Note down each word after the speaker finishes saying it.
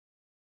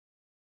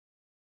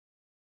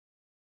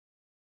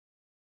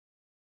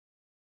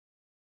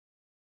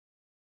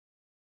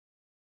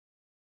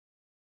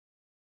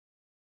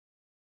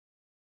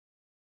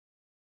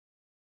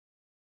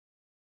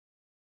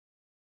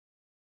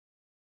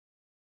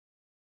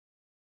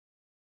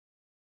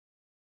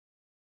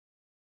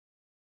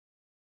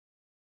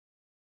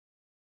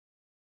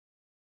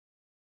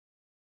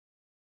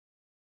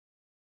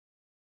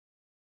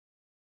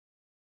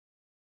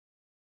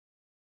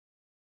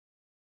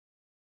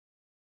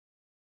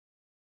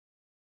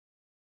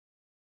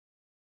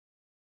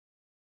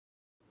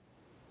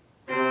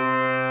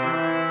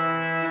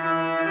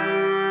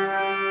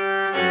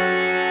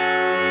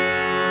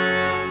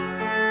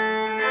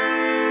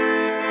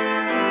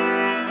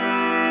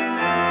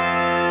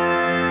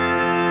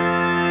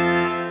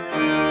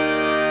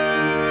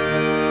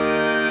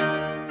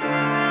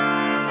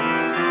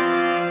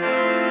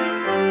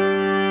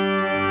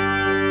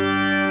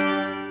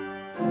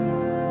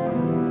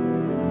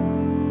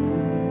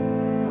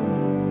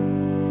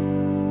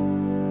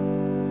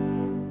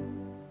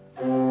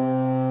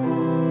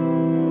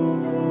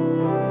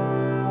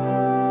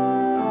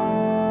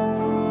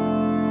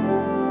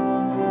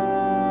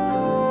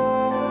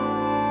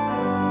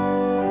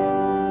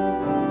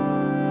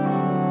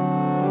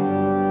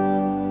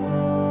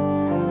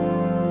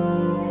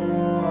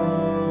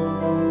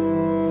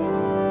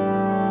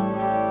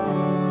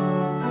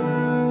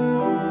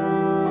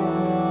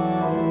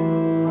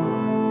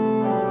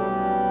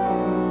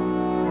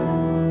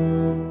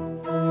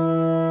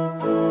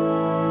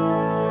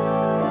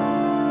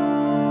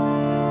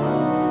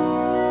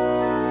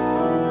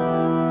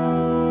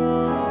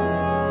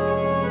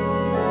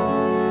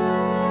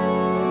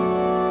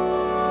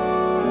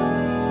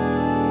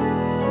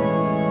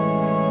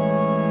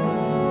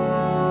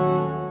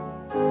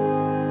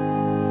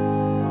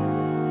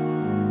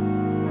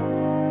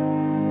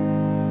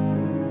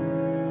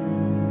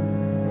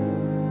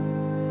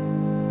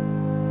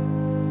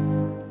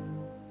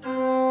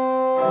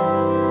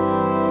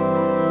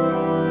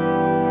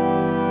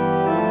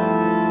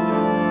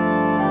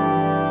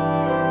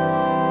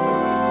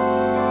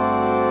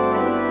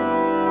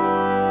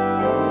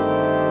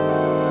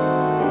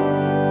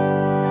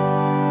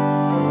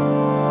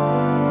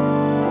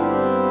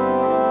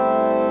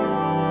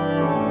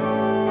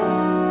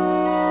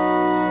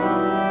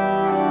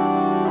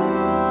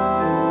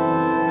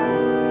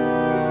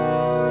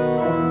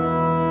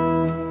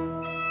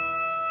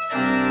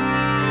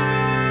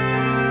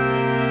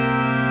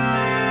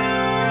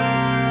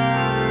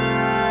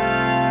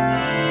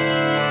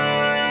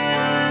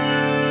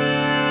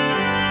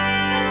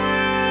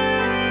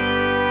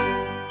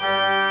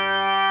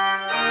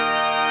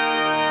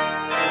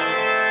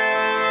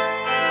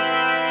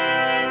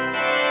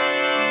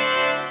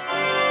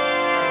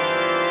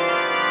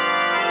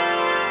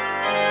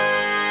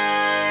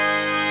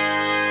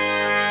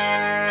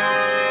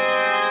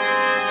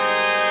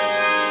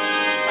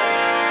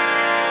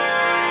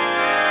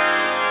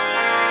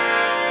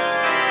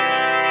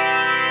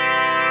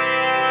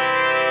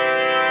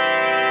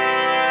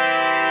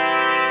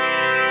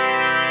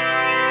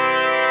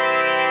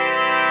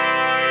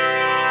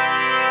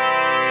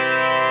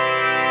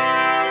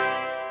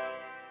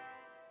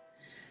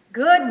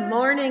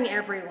morning,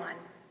 everyone.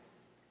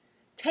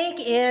 Take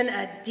in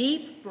a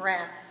deep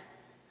breath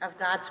of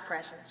God's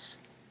presence.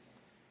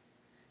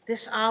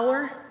 This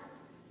hour,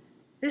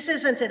 this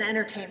isn't an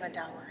entertainment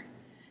hour.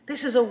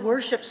 This is a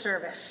worship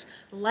service.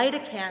 Light a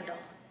candle.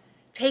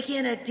 Take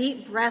in a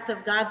deep breath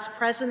of God's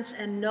presence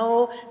and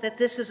know that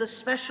this is a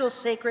special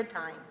sacred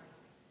time.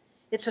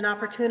 It's an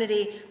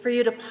opportunity for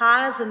you to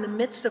pause in the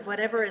midst of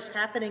whatever is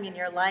happening in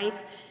your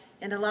life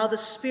and allow the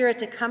Spirit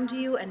to come to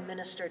you and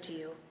minister to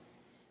you.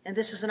 And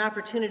this is an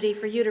opportunity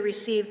for you to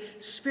receive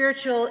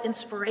spiritual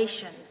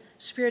inspiration,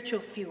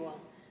 spiritual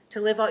fuel to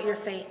live out your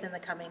faith in the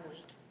coming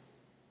week.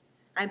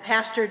 I'm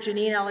Pastor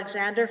Janine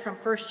Alexander from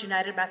First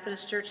United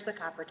Methodist Church, the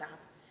Copper Top.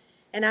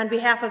 And on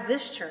behalf of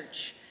this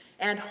church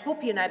and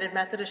Hope United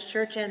Methodist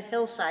Church and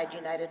Hillside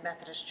United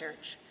Methodist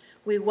Church,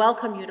 we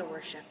welcome you to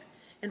worship.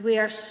 And we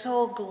are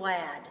so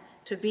glad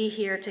to be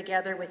here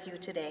together with you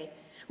today.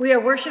 We are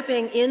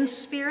worshiping in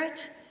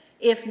spirit,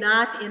 if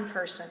not in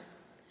person.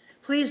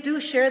 Please do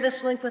share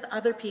this link with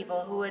other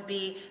people who would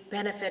be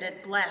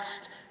benefited,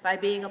 blessed by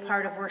being a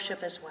part of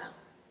worship as well.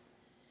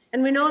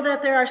 And we know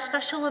that there are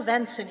special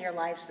events in your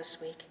lives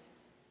this week.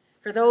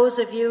 For those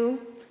of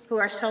you who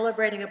are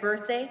celebrating a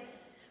birthday,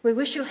 we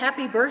wish you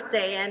happy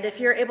birthday, and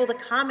if you're able to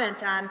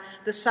comment on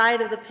the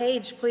side of the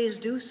page, please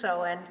do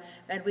so,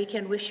 and we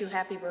can wish you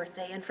happy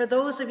birthday. And for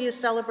those of you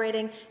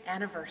celebrating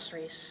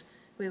anniversaries,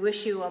 we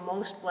wish you a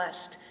most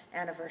blessed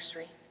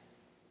anniversary.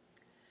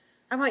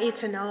 I want you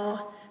to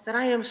know that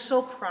I am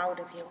so proud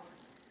of you,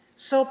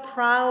 so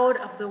proud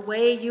of the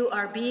way you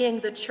are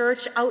being the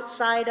church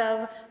outside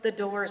of the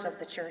doors of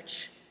the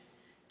church.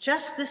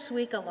 Just this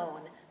week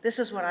alone, this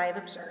is what I have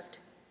observed.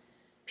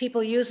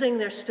 People using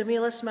their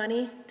stimulus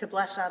money to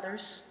bless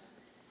others.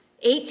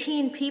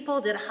 18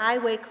 people did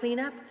highway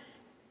cleanup.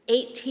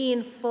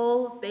 18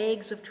 full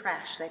bags of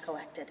trash they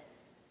collected.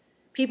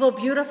 People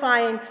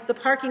beautifying the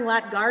parking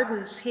lot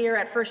gardens here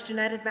at First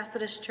United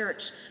Methodist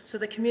Church so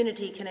the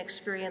community can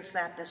experience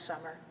that this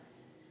summer.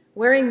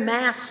 Wearing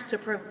masks to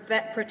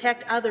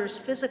protect others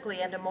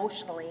physically and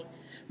emotionally.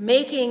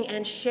 Making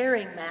and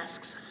sharing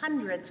masks.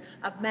 Hundreds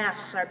of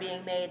masks are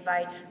being made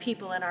by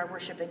people in our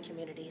worshiping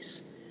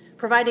communities.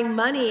 Providing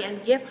money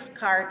and gift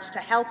cards to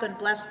help and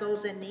bless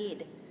those in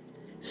need.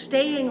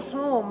 Staying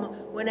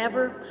home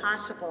whenever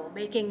possible,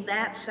 making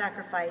that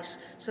sacrifice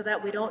so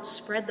that we don't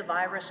spread the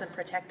virus and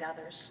protect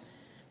others.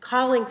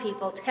 Calling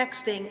people,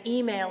 texting,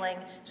 emailing,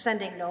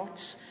 sending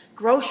notes,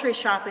 grocery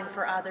shopping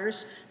for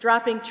others,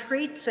 dropping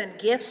treats and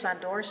gifts on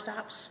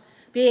doorstops,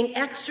 being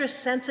extra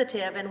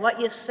sensitive in what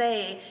you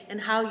say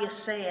and how you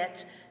say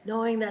it,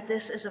 knowing that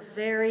this is a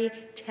very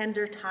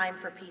tender time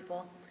for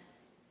people.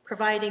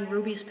 Providing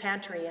Ruby's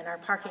Pantry in our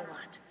parking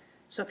lot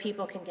so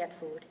people can get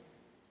food.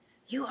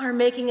 You are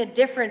making a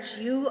difference.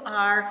 You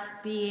are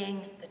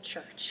being the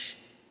church.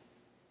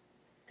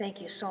 Thank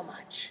you so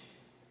much.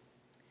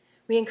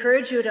 We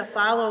encourage you to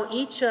follow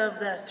each of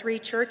the 3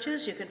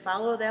 churches. You can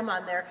follow them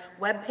on their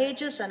web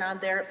pages and on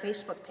their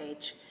Facebook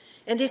page.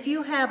 And if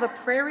you have a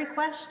prayer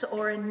request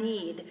or a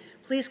need,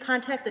 please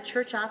contact the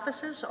church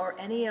offices or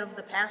any of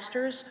the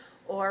pastors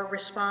or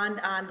respond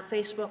on the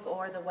Facebook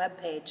or the web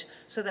page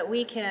so that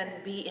we can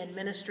be in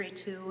ministry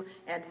to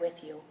and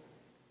with you.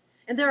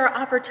 And there are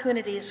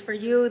opportunities for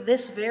you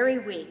this very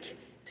week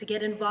to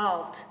get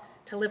involved,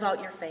 to live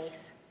out your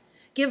faith.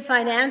 Give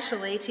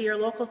financially to your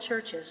local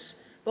churches,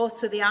 both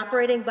to the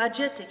operating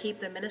budget to keep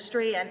the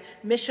ministry and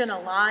mission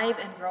alive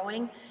and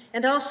growing,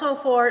 and also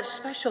for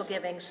special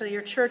giving so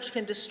your church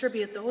can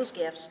distribute those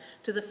gifts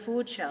to the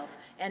food shelf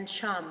and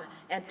chum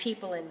and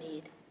people in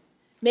need.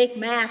 Make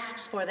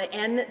masks for the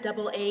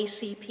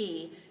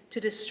NAACP to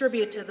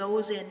distribute to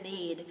those in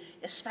need,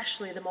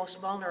 especially the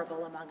most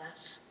vulnerable among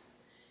us.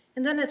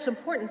 And then it's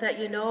important that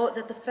you know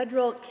that the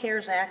Federal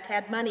CARES Act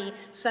had money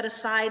set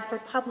aside for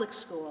public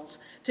schools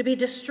to be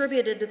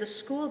distributed to the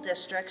school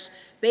districts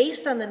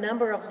based on the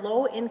number of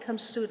low-income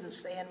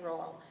students they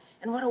enroll.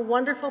 And what a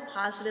wonderful,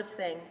 positive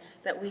thing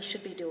that we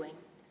should be doing.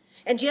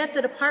 And yet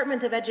the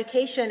Department of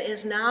Education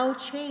is now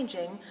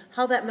changing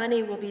how that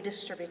money will be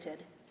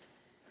distributed.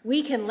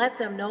 We can let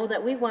them know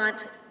that we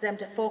want them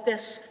to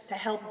focus to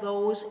help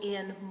those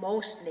in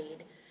most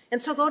need.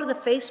 And so go to the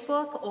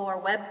Facebook or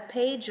web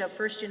page of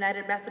First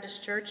United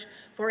Methodist Church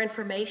for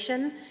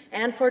information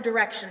and for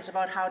directions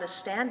about how to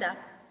stand up,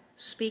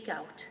 speak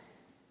out,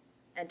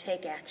 and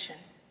take action.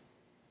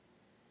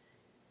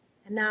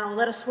 And now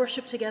let us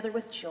worship together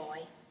with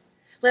joy.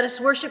 Let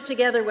us worship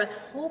together with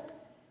hope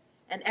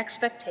and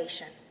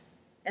expectation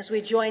as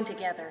we join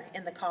together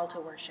in the call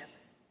to worship.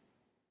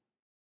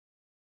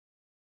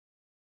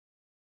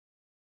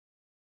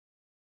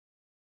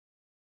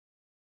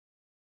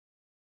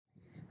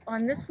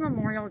 On this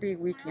Memorial Day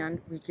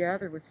weekend, we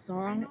gather with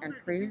song and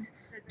praise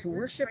to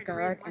worship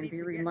God and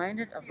be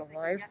reminded of the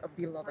lives of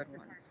beloved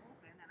ones.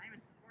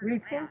 We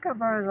think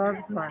of our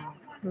loved ones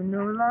who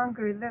no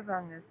longer live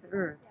on this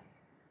earth,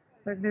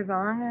 but live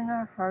on in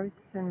our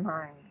hearts and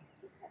minds.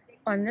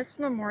 On this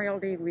Memorial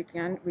Day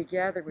weekend, we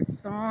gather with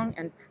song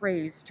and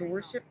praise to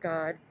worship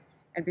God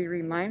and be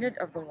reminded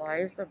of the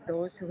lives of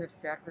those who have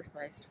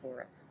sacrificed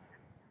for us.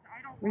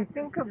 We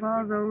think of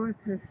all those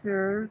who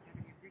serve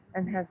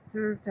and have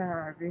served on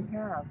our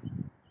behalf.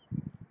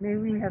 May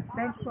we have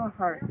thankful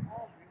hearts.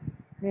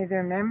 May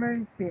their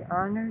memories be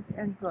honored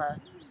and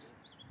blessed.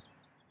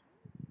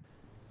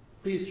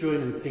 Please join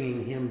in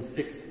singing hymn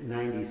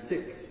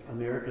 696,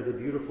 America the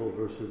Beautiful,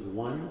 verses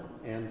 1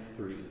 and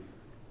 3.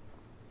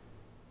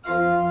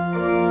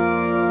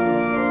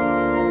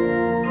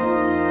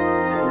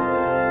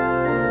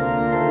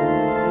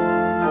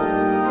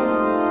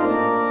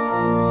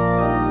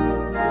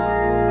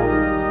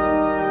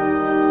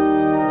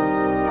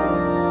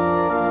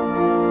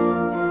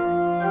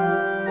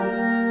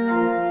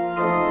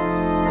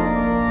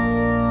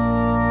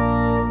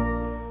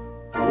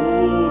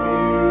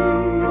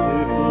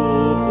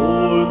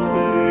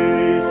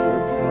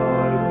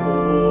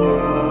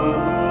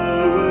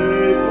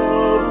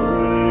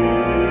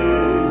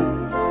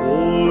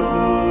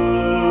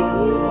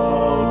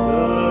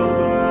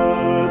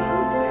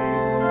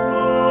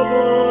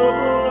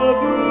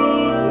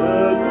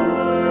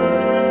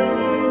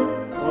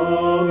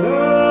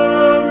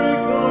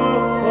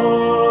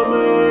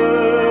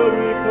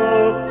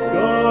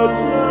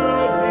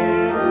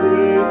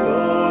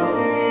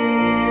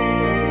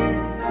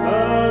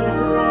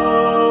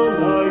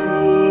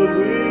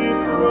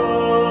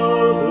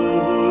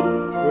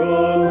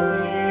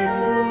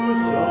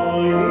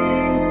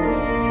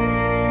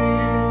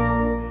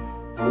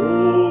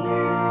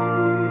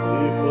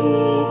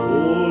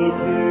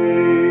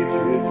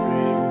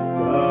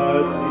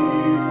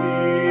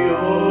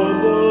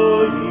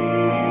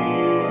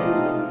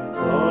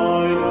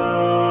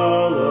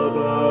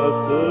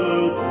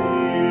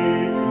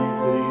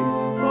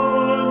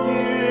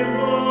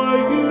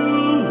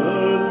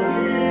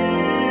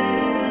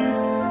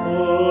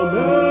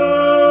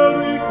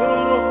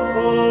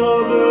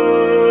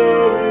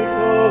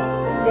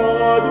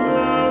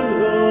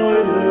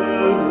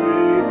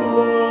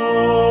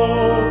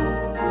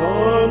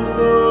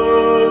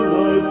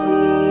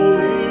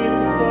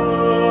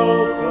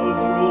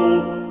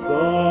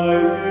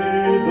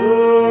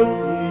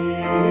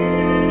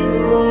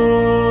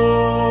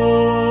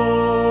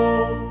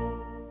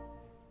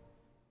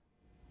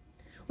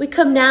 We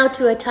come now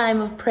to a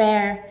time of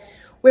prayer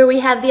where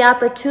we have the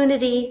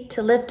opportunity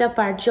to lift up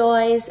our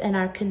joys and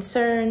our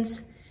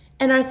concerns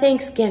and our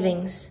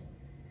thanksgivings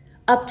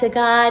up to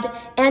God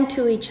and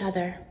to each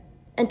other.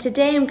 And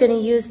today I'm going to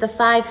use the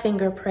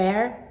 5-finger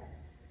prayer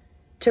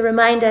to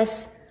remind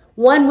us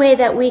one way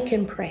that we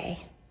can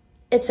pray.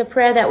 It's a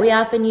prayer that we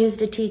often use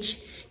to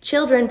teach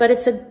children, but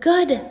it's a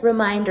good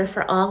reminder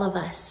for all of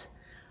us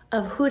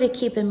of who to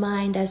keep in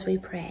mind as we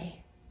pray.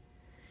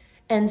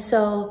 And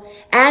so,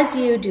 as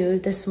you do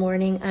this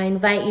morning, I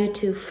invite you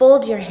to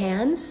fold your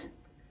hands,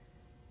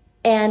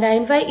 and I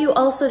invite you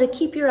also to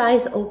keep your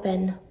eyes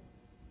open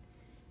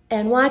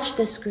and watch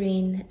the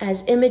screen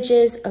as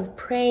images of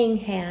praying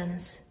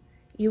hands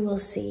you will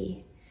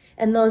see.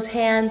 And those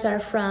hands are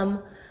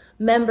from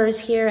members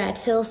here at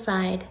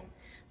Hillside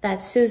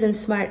that Susan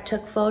Smart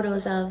took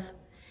photos of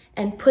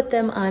and put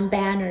them on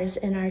banners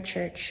in our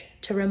church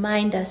to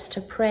remind us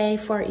to pray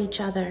for each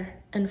other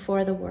and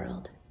for the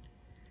world.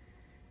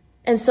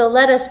 And so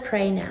let us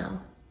pray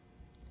now.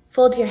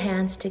 Fold your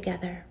hands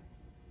together.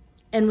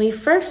 And we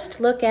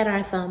first look at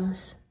our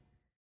thumbs.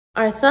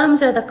 Our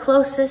thumbs are the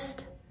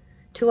closest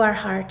to our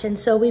heart, and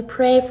so we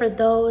pray for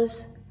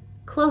those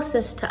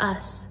closest to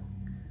us,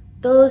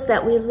 those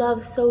that we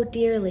love so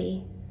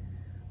dearly,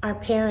 our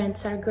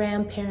parents, our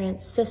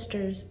grandparents,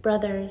 sisters,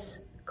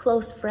 brothers,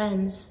 close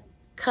friends,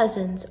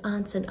 cousins,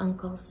 aunts, and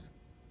uncles.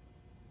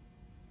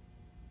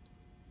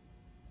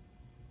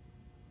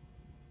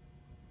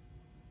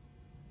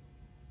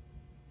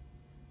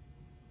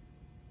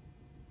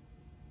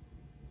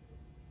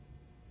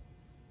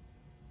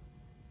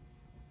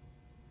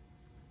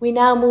 We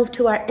now move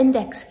to our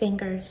index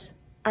fingers,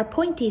 our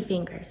pointy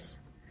fingers.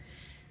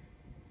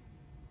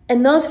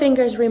 And those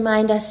fingers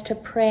remind us to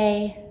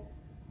pray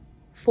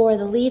for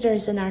the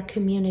leaders in our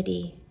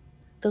community,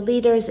 the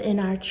leaders in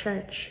our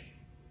church.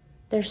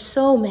 There's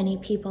so many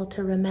people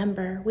to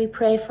remember. We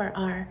pray for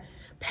our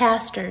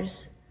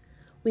pastors.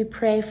 We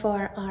pray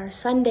for our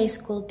Sunday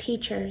school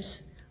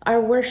teachers, our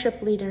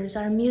worship leaders,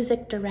 our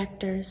music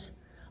directors,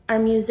 our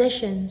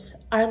musicians,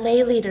 our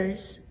lay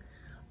leaders,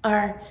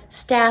 our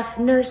staff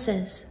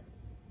nurses.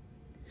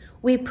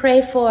 We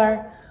pray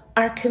for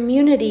our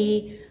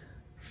community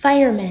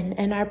firemen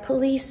and our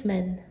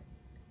policemen.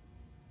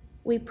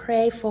 We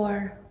pray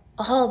for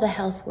all the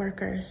health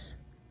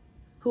workers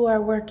who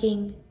are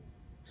working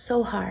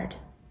so hard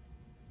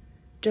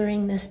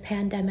during this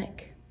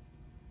pandemic.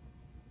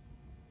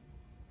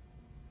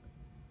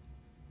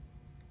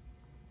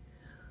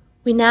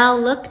 We now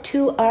look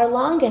to our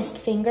longest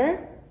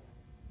finger,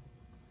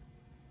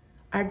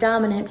 our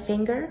dominant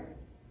finger,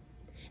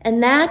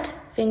 and that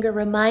finger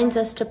reminds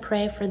us to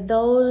pray for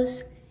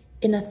those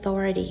in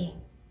authority.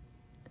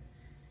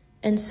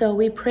 And so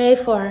we pray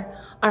for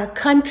our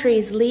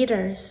country's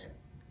leaders.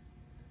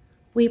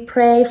 We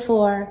pray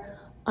for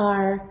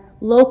our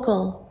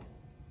local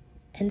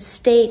and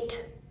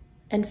state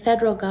and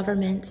federal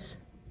governments.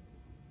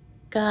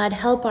 God,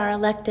 help our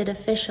elected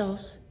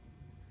officials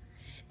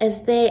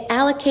as they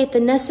allocate the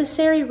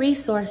necessary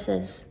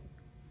resources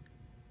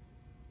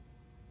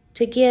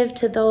to give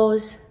to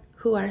those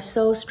who are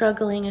so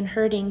struggling and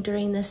hurting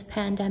during this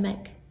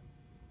pandemic.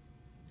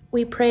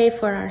 We pray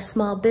for our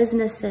small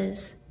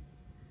businesses.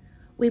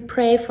 We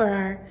pray for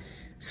our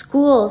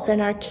schools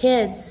and our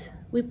kids.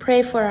 We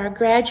pray for our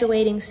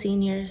graduating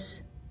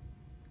seniors.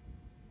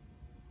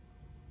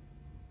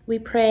 We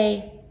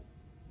pray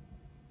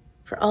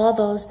for all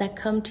those that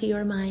come to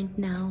your mind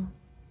now.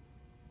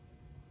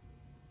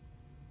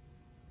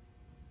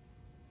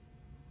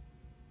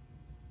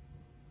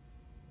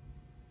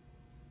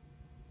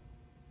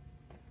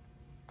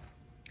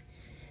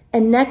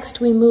 And next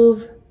we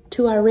move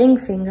to our ring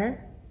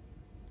finger.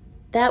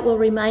 That will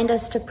remind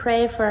us to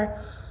pray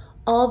for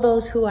all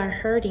those who are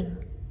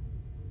hurting,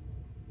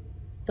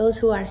 those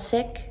who are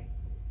sick,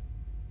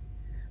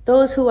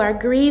 those who are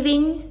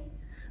grieving,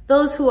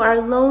 those who are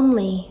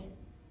lonely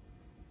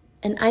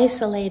and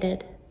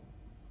isolated,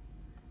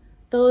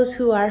 those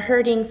who are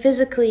hurting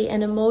physically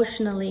and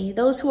emotionally,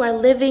 those who are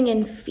living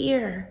in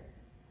fear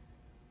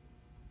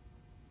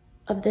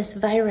of this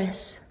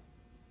virus,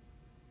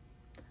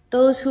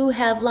 those who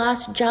have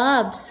lost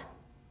jobs,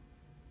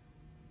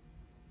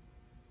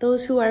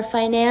 those who are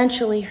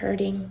financially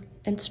hurting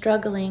and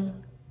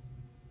struggling.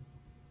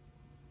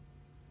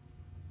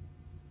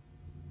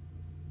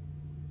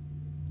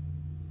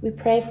 We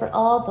pray for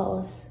all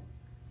those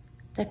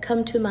that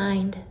come to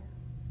mind.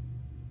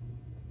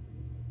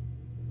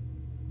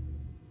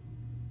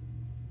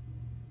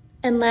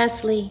 And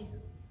lastly,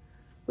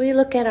 we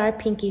look at our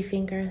pinky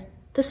finger,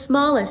 the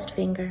smallest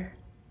finger.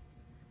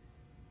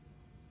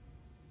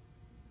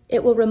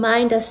 It will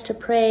remind us to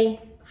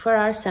pray for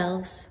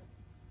ourselves.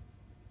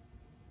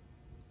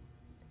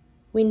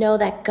 We know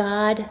that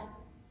God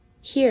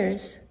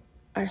hears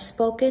our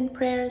spoken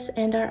prayers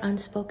and our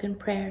unspoken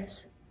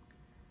prayers.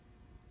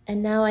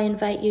 And now I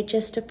invite you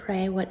just to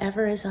pray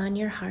whatever is on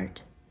your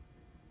heart.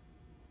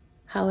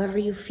 However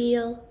you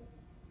feel,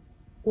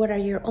 what are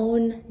your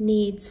own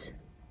needs,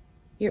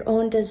 your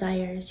own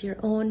desires, your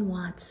own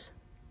wants?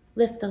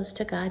 Lift those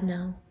to God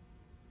now.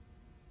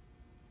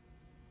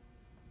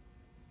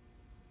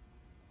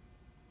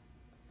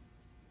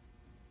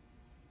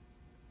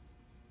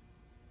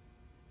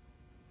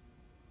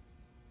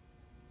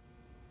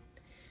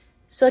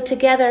 So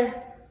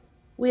together,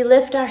 we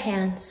lift our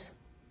hands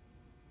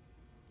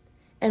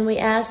and we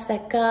ask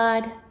that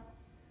God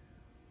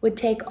would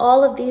take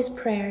all of these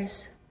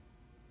prayers,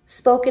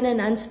 spoken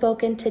and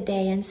unspoken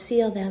today, and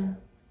seal them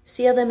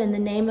in the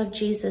name of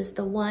Jesus,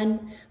 the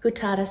one who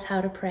taught us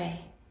how to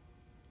pray.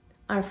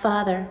 Our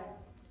Father,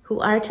 who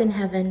art in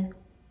heaven,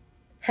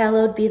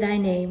 hallowed be thy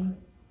name.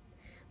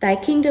 Thy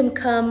kingdom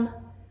come,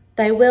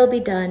 thy will be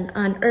done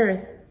on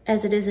earth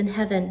as it is in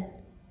heaven.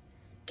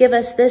 Give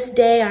us this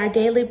day our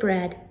daily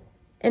bread,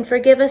 and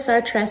forgive us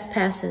our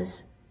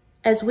trespasses,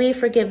 as we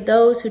forgive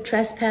those who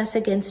trespass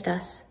against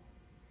us.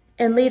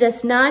 And lead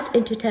us not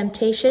into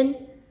temptation,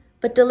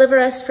 but deliver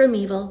us from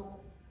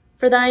evil.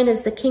 For thine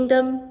is the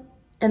kingdom,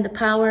 and the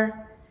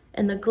power,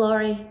 and the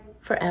glory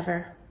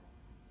forever.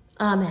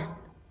 Amen.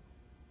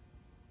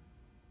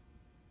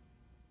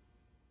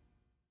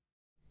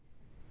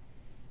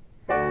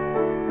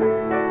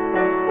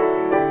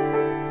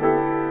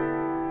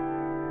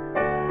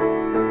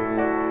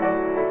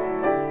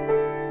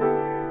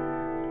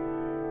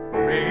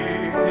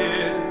 Great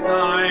is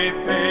thy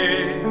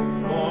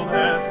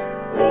faithfulness.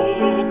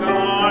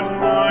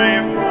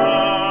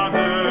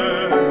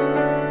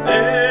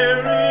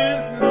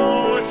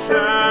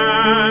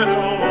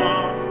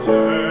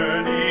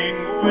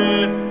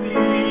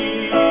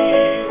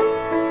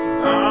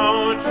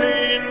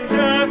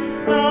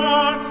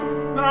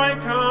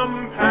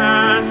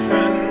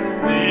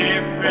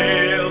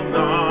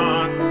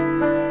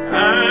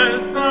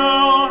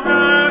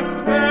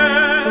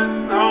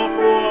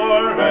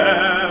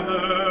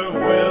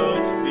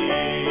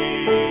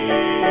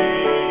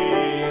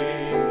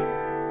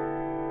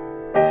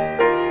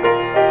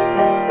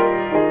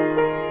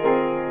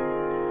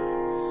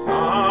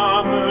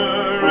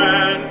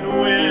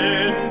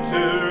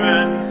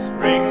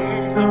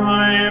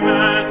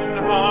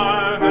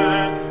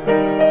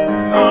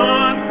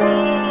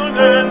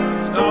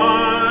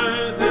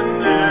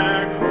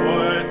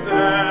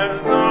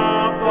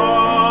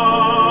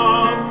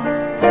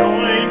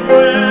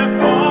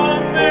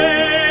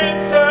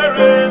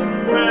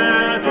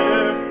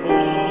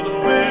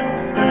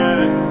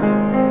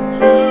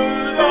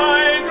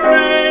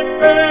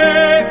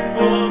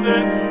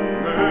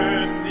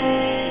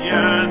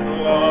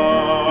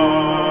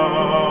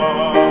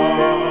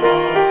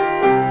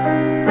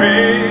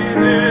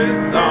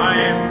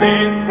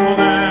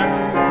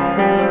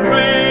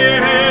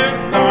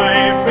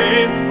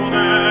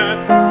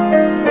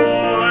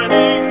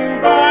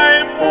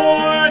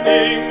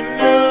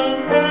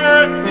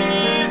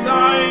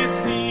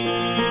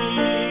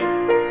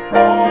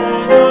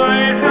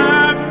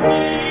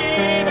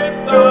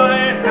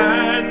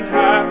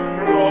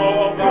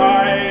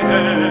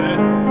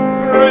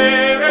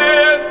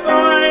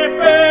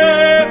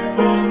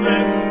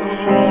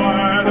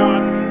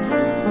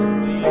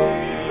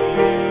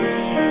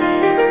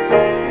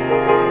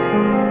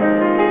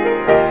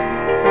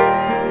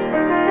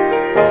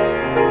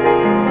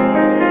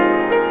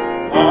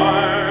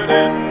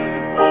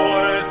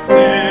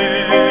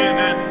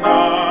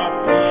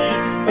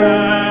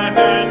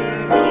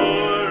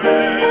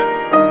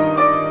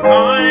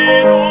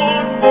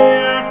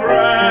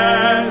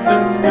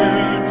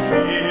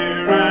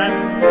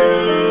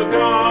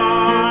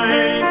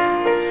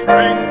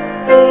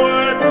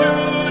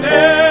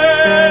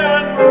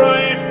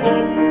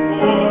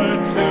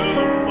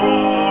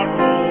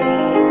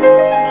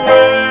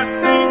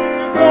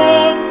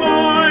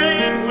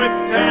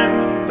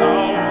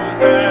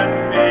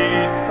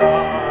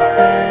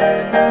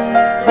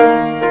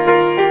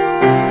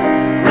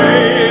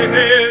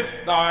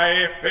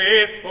 thy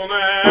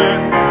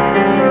faithfulness.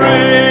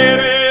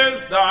 Great is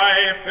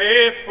thy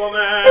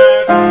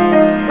faithfulness.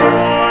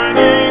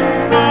 Morning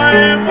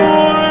by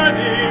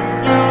morning,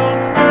 new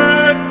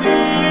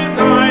mercies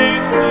I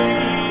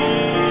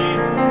see.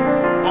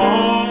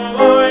 All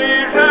I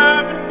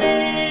have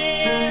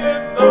needed,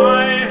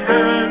 thy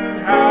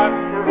hand hath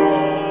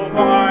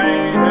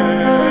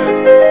provided.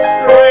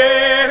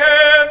 Great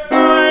is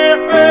thy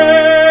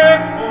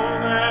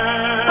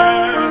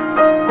faithfulness.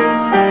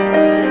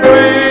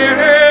 Great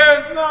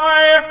is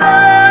thy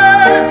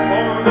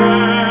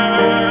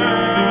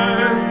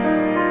faithfulness,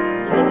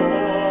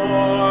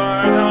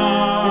 Lord,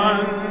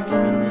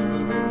 unto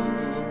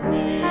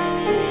me.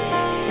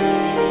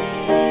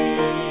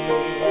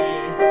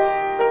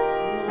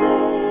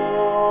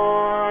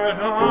 Lord,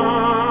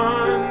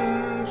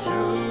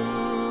 unto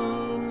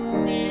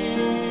me.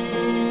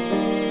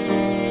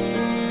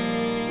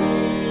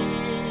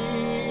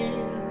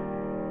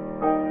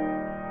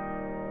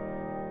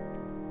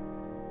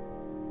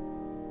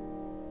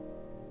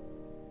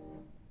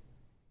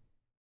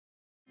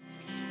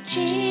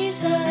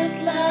 Jesus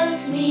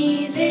loves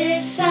me,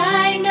 this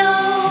I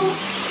know,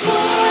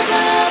 for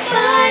the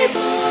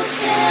Bible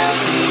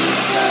tells me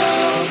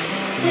so.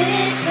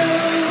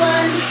 Little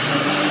ones to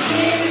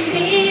him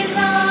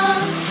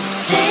belong,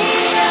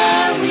 they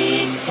are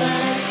weak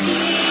but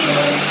he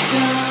is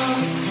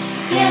strong.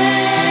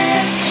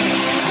 Yes,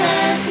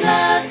 Jesus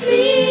loves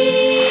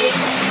me,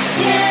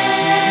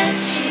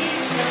 yes,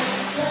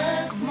 Jesus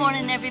loves me. Good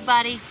morning,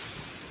 everybody.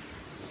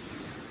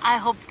 I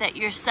hope that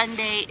your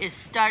Sunday is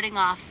starting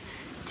off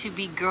to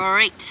be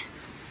great.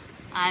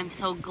 I'm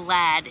so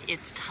glad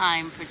it's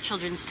time for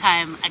children's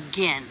time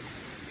again.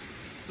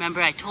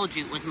 Remember, I told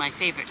you it was my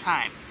favorite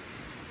time.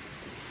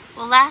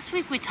 Well, last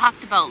week we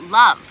talked about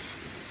love,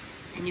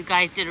 and you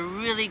guys did a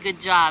really good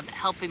job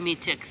helping me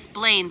to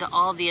explain to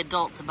all the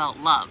adults about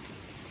love.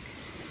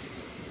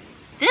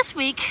 This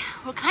week,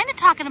 we're kind of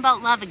talking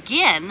about love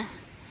again,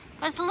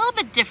 but it's a little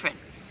bit different.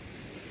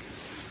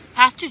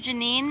 Pastor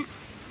Janine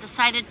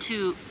decided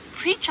to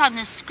preach on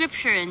this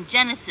scripture in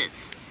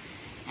Genesis,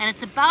 and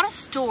it's about a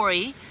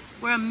story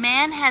where a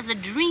man has a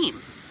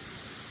dream,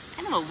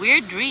 kind of a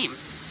weird dream.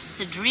 It's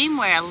a dream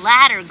where a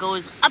ladder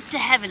goes up to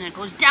heaven, and it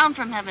goes down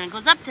from heaven, it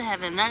goes up to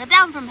heaven, and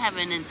down from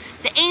heaven, and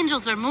the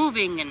angels are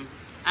moving, and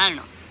I don't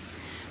know.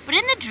 But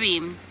in the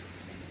dream,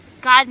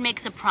 God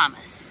makes a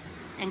promise,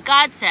 and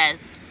God says,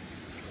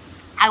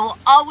 I will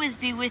always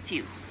be with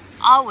you,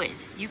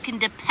 always. You can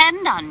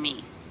depend on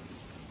me.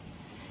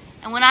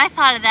 And when I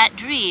thought of that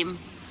dream,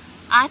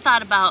 I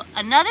thought about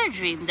another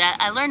dream that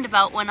I learned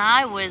about when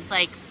I was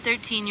like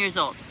 13 years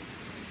old.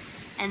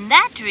 And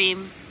that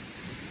dream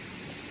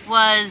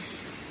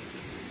was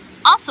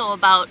also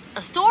about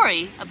a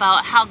story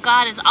about how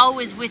God is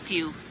always with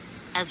you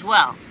as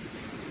well.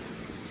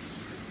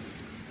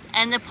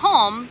 And the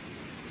poem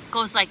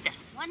goes like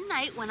this. One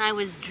night when I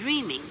was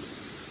dreaming,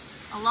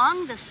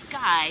 along the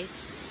sky,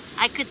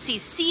 I could see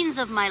scenes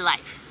of my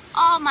life.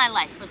 All my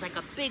life was like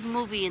a big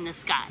movie in the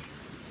sky.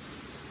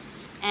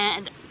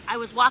 And I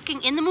was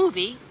walking in the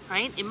movie,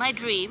 right, in my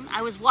dream,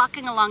 I was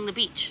walking along the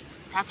beach.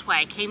 That's why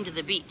I came to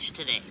the beach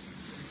today.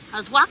 I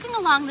was walking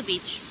along the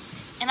beach,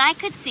 and I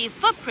could see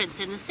footprints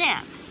in the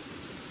sand.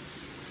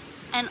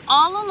 And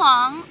all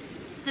along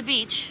the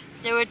beach,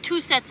 there were two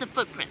sets of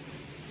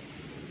footprints.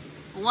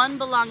 One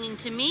belonging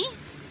to me,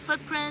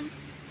 footprints,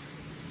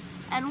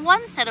 and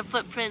one set of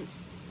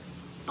footprints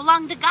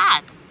belonged to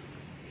God.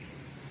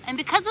 And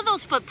because of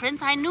those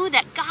footprints, I knew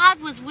that God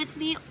was with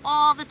me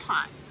all the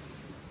time.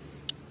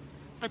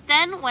 But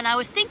then when I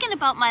was thinking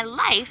about my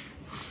life,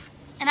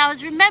 and I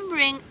was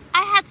remembering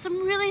I had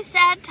some really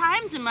sad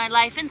times in my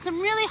life and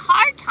some really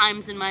hard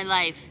times in my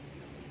life.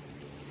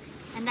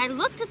 And I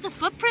looked at the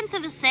footprints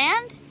of the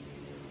sand,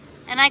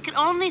 and I could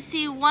only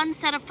see one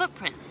set of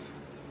footprints.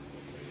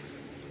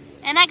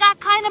 And I got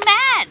kind of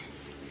mad.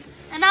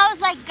 And I was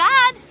like,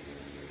 God,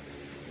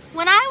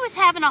 when I was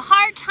having a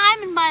hard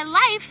time in my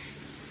life,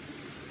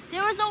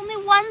 there was only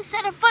one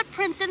set of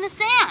footprints in the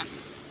sand.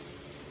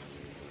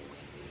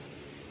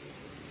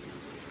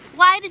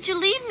 Why did you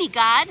leave me,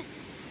 God?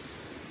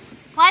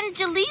 Why did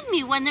you leave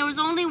me when there was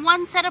only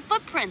one set of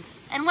footprints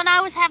and when I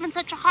was having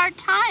such a hard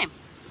time?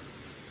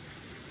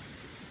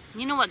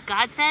 You know what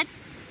God said?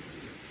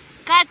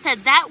 God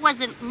said, that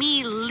wasn't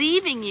me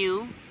leaving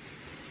you.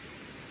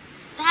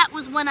 That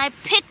was when I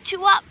picked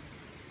you up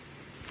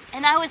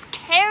and I was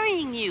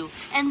carrying you.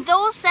 And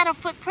those set of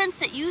footprints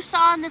that you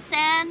saw in the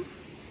sand,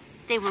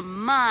 they were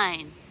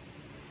mine,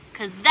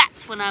 because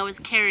that's when I was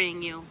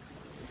carrying you.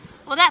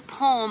 Well, that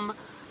poem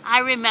I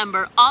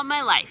remember all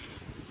my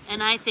life,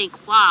 and I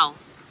think, wow,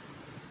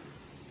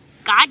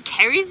 God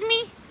carries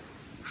me?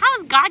 How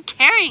is God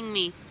carrying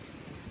me?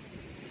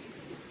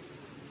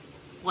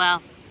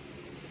 Well,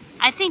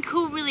 I think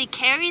who really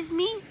carries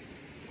me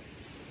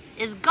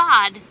is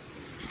God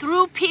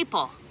through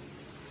people,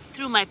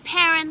 through my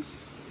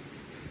parents,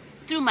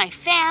 through my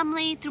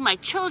family, through my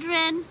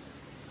children,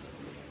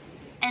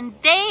 and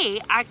they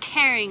are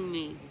carrying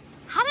me.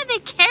 How do they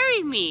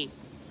carry me?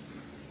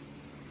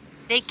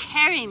 They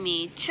carry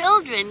me.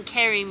 Children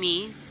carry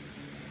me.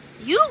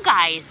 You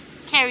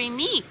guys carry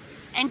me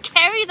and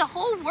carry the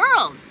whole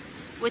world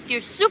with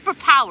your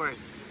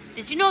superpowers.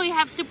 Did you know you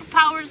have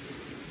superpowers?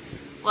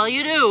 Well,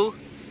 you do.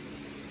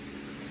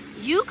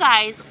 You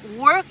guys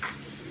work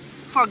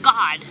for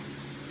God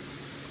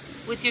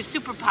with your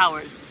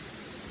superpowers.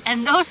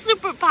 And those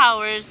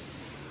superpowers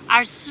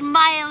are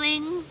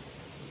smiling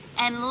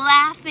and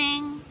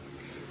laughing.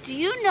 Do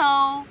you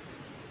know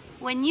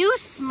when you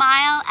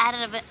smile at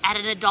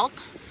an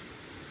adult,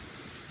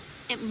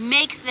 it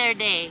makes their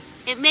day.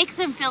 It makes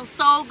them feel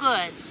so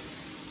good.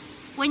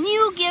 When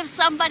you give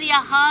somebody a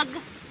hug,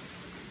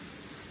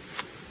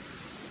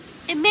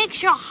 it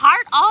makes your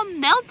heart all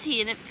melty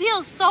and it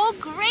feels so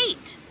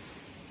great.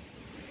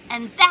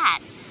 And that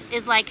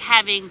is like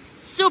having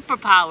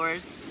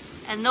superpowers.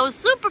 And those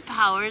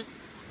superpowers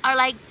are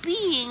like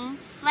being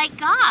like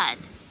God.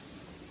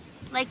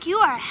 Like you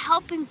are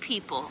helping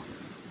people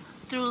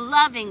through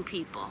loving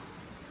people.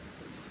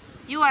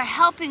 You are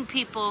helping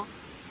people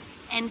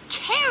and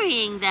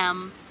carrying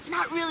them,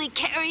 not really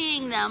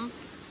carrying them,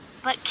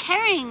 but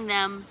carrying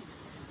them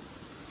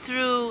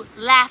through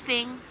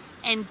laughing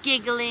and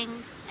giggling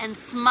and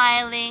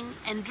smiling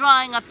and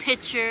drawing a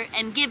picture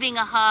and giving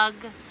a hug.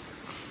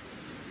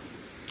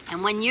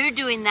 And when you're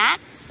doing that,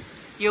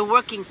 you're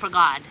working for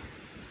God.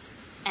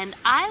 And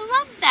I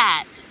love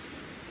that.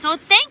 So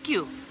thank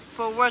you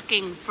for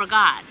working for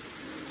God.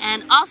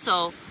 And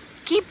also,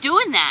 keep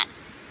doing that.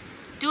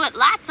 Do it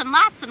lots and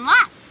lots and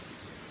lots.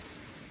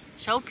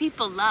 Show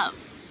people love.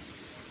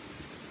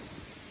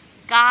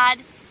 God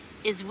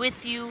is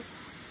with you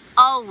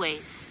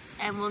always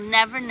and will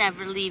never,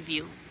 never leave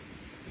you.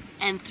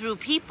 And through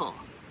people,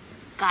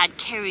 God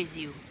carries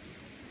you.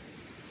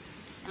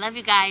 I love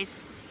you guys.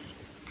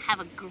 Have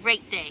a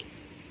great day.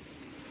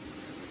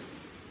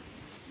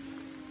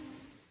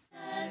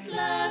 Jesus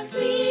loves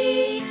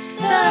me,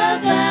 the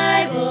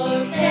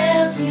Bible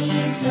tells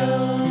me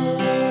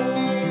so.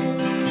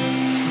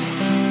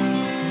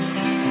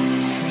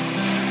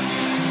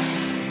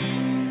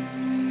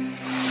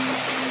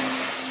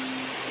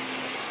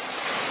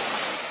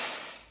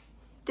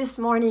 This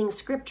morning's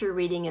scripture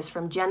reading is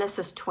from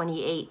Genesis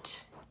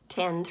 28,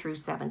 10 through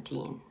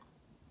 17.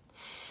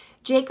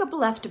 Jacob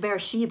left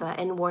Beersheba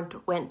and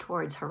went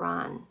towards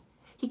Haran.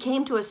 He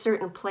came to a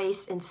certain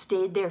place and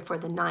stayed there for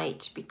the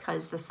night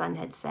because the sun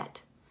had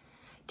set.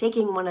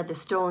 Taking one of the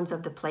stones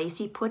of the place,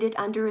 he put it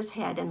under his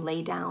head and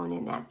lay down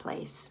in that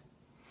place.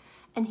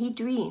 And he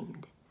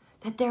dreamed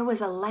that there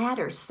was a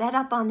ladder set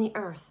up on the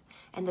earth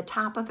and the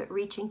top of it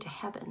reaching to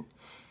heaven.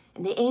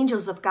 And the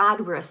angels of God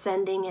were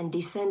ascending and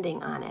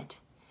descending on it.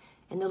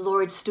 And the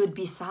Lord stood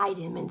beside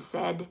him and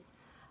said,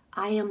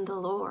 I am the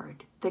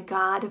Lord, the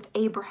God of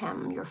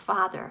Abraham, your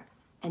father,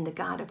 and the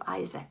God of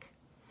Isaac.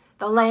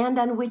 The land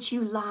on which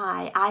you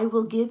lie I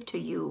will give to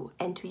you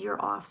and to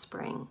your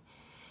offspring.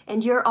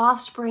 And your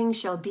offspring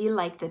shall be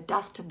like the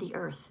dust of the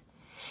earth.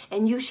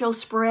 And you shall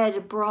spread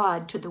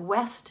abroad to the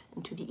west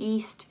and to the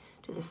east,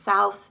 to the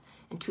south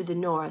and to the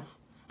north.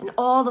 And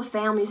all the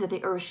families of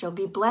the earth shall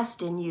be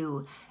blessed in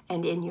you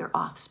and in your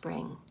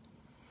offspring.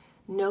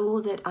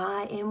 Know that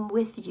I am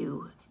with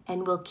you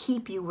and will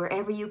keep you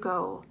wherever you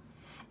go.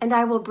 And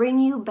I will bring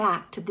you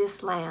back to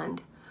this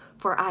land,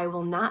 for I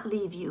will not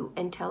leave you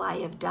until I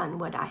have done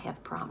what I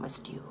have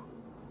promised you.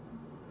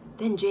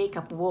 Then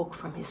Jacob woke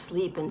from his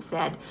sleep and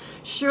said,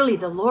 Surely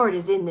the Lord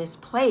is in this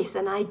place,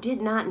 and I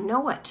did not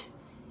know it.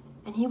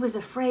 And he was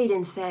afraid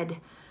and said,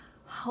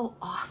 How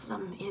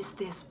awesome is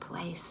this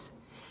place!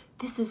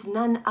 This is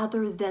none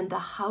other than the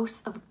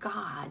house of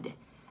God,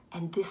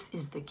 and this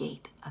is the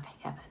gate of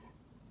heaven.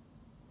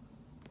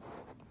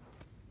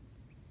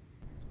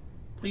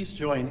 Please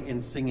join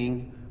in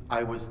singing,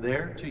 I Was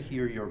There to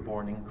Hear Your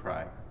Morning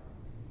Cry.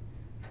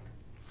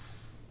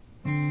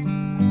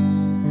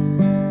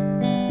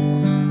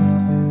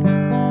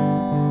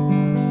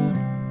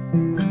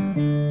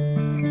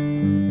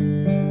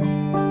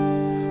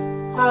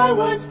 I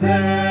was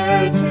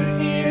there to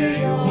hear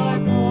your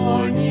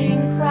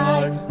morning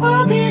cry.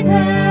 I'll be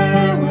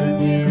there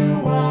when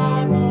you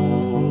are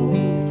old.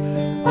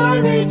 I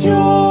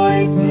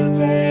rejoice the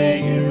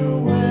day you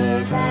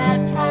were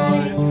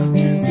baptized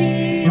to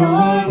see your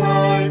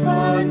life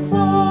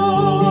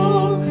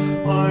unfold.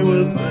 I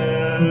was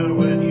there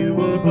when you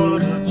were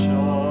but a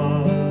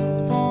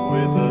child,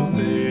 with a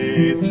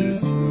faith to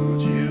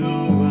suit you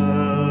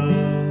well.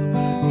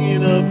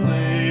 In a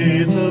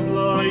place of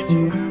light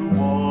you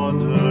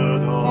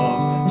wandered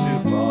off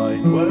to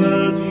find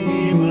where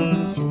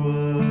demons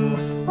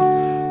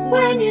dwell.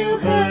 When you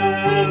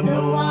heard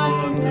the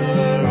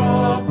wonder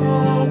of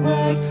the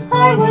word,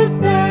 I was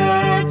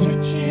there to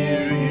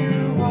cheer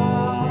you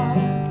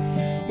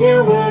on.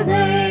 You were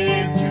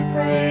raised to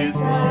praise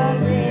the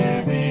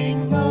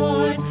living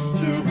Lord,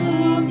 to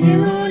whom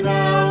you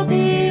now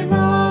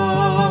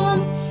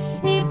belong.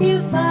 If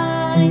you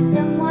find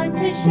someone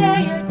to share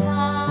your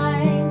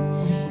time,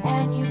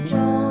 and you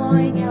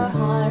join your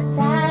hearts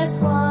as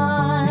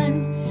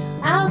one,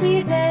 I'll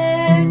be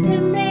there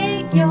to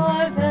make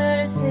your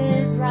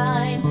verses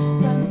rhyme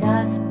from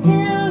dusk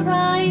till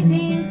rise.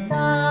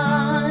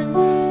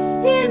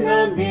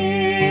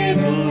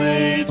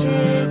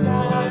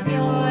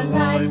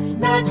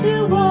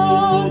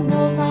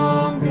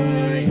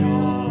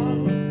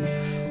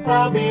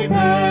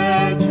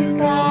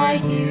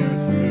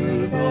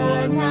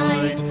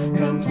 might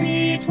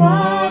complete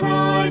what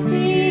I've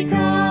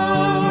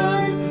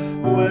begun.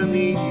 When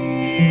the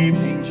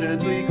evening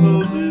gently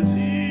closes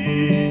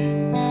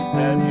in,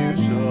 and you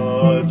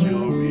shut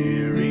your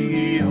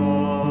weary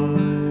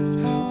eyes,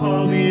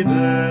 I'll be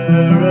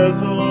there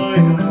as I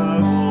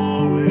have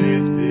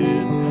always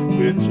been,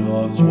 with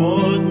just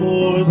one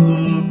more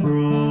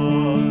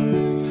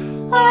surprise.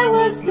 I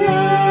was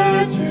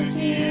there to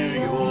hear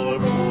your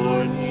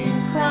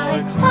morning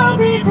cry. I'll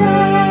be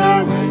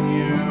there when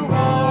you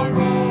are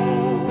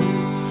old.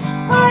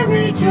 I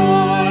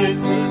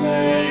rejoice the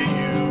day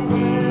you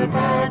were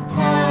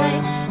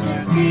baptized, to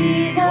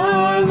see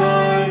your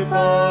life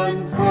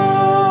unfold.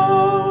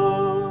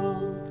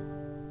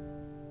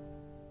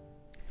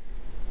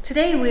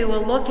 Today we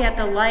will look at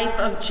the life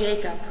of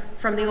Jacob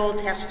from the Old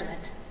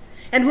Testament,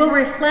 and we'll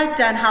reflect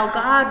on how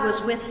God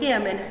was with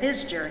him in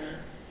his journey,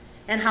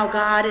 and how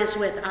God is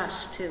with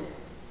us too.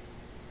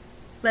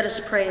 Let us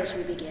pray as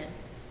we begin.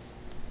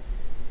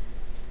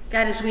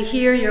 God, as we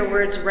hear your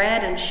words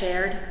read and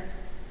shared,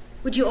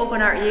 would you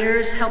open our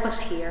ears, help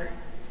us hear.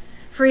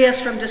 Free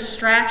us from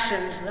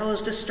distractions,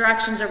 those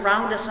distractions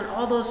around us and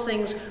all those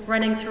things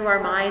running through our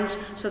minds,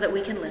 so that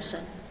we can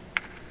listen.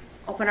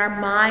 Open our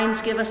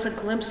minds, give us a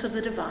glimpse of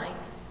the divine,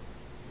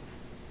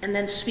 and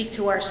then speak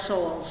to our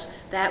souls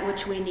that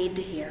which we need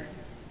to hear.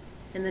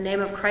 In the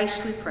name of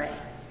Christ we pray.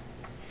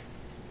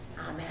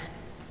 Amen.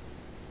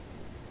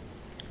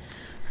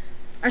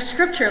 Our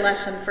scripture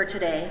lesson for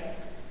today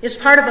is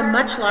part of a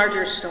much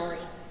larger story.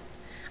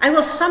 I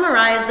will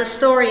summarize the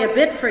story a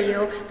bit for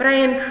you, but I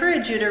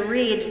encourage you to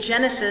read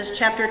Genesis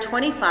chapter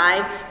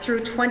 25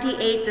 through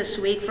 28 this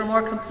week for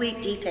more complete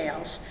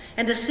details,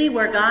 and to see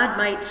where God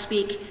might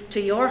speak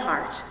to your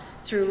heart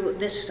through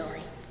this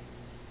story.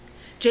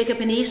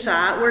 Jacob and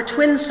Esau were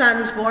twin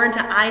sons born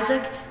to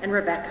Isaac and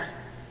Rebekah.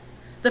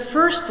 The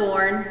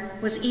firstborn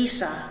was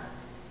Esau.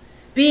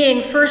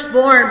 Being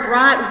firstborn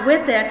brought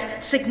with it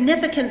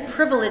significant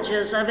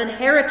privileges of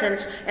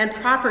inheritance and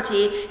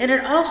property, and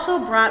it also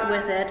brought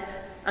with it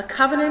a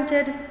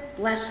covenanted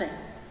blessing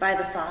by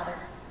the father.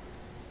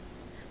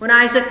 When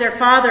Isaac, their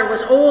father,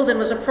 was old and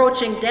was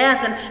approaching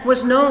death and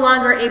was no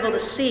longer able to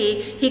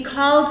see, he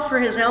called for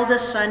his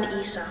eldest son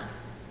Esau.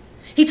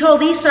 He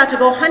told Esau to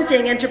go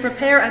hunting and to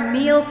prepare a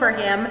meal for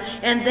him,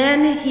 and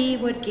then he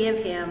would give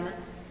him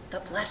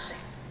the blessing.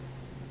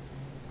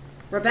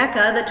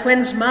 Rebekah, the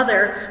twins'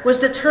 mother, was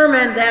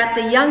determined that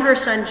the younger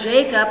son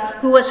Jacob,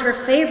 who was her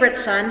favorite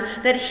son,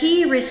 that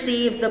he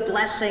received the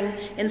blessing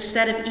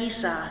instead of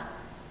Esau,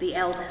 the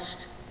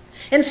eldest.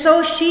 And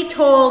so she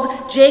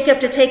told Jacob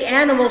to take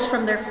animals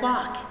from their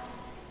flock.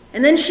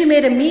 And then she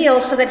made a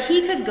meal so that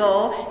he could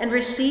go and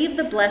receive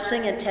the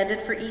blessing intended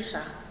for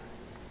Esau.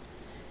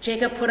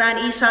 Jacob put on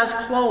Esau's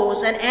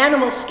clothes and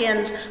animal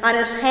skins on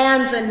his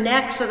hands and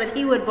neck so that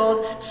he would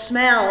both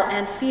smell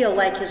and feel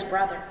like his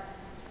brother.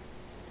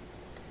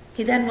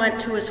 He then went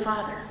to his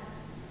father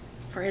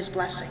for his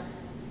blessing.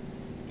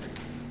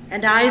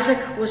 And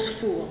Isaac was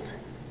fooled,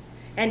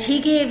 and he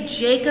gave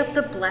Jacob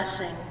the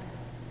blessing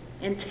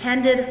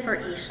intended for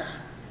Esau.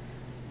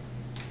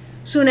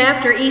 Soon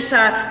after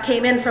Esau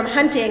came in from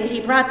hunting,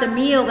 he brought the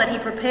meal that he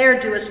prepared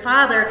to his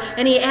father,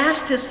 and he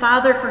asked his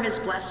father for his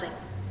blessing.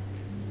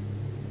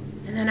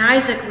 And then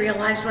Isaac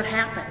realized what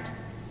happened,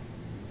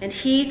 and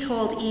he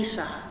told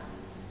Esau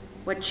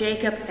what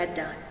Jacob had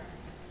done.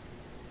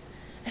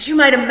 As you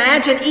might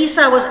imagine,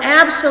 Esau was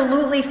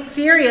absolutely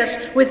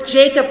furious with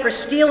Jacob for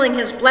stealing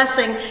his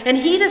blessing, and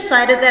he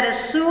decided that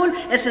as soon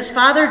as his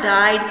father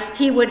died,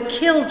 he would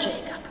kill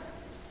Jacob.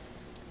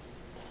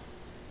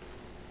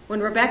 When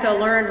Rebekah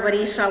learned what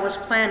Esau was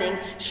planning,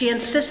 she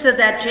insisted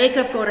that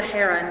Jacob go to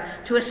Haran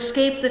to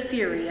escape the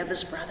fury of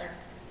his brother.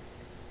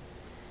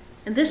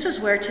 And this is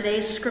where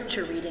today's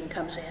scripture reading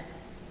comes in.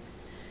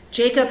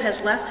 Jacob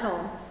has left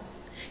home.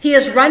 He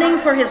is running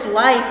for his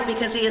life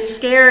because he is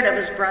scared of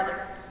his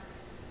brother.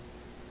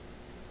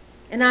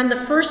 And on the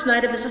first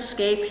night of his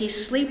escape, he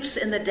sleeps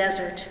in the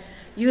desert,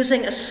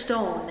 using a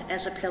stone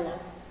as a pillow.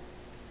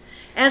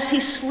 As he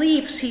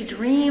sleeps, he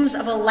dreams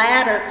of a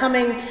ladder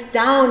coming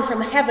down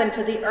from heaven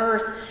to the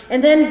earth,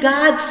 and then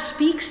God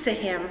speaks to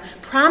him,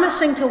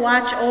 promising to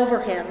watch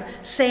over him,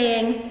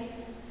 saying,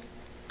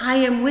 "I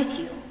am with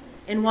you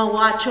and will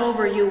watch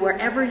over you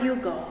wherever you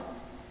go.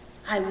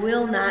 I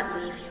will not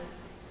leave you."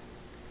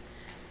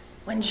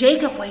 When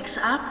Jacob wakes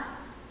up,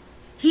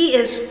 he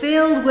is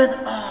filled with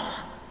awe.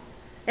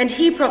 And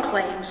he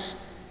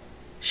proclaims,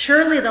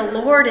 "Surely the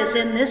Lord is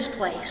in this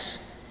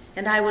place,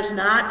 and I was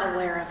not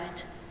aware of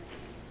it."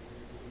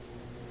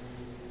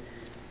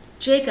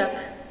 Jacob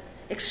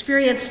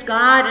experienced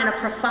God in a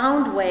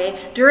profound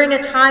way during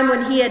a time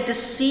when he had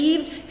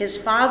deceived his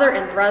father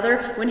and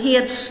brother, when he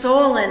had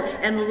stolen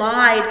and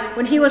lied,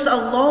 when he was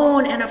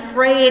alone and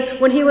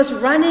afraid, when he was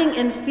running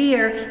in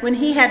fear, when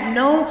he had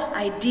no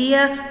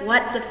idea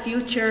what the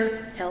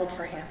future held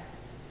for him.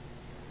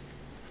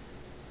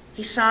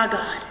 He saw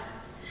God.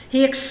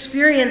 He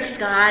experienced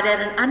God at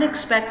an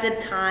unexpected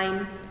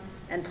time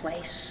and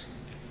place.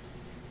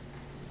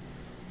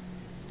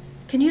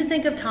 Can you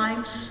think of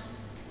times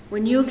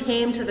when you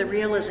came to the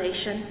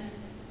realization,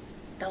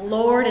 the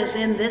Lord is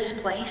in this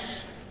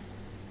place,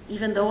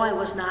 even though I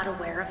was not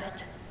aware of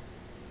it?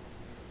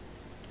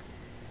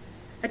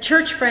 A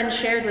church friend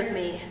shared with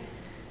me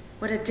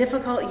what a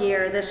difficult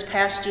year this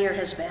past year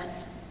has been.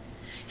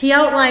 He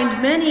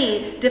outlined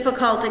many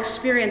difficult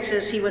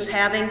experiences he was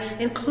having,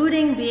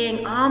 including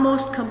being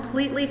almost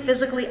completely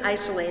physically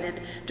isolated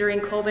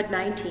during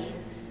COVID-19,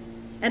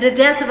 and a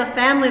death of a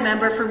family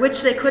member for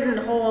which they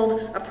couldn't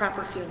hold a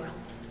proper funeral.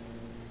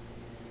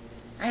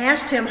 I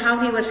asked him how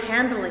he was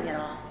handling it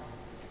all,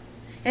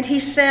 and he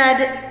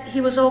said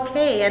he was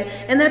okay,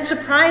 and that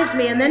surprised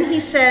me. And then he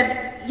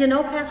said, "You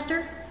know,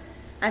 Pastor,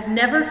 I've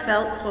never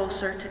felt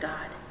closer to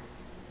God."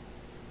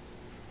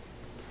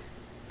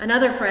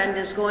 Another friend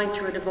is going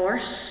through a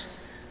divorce,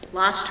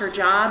 lost her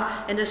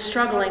job, and is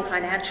struggling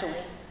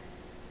financially.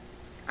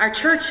 Our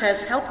church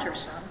has helped her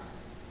some.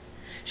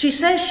 She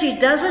says she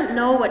doesn't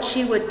know what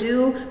she would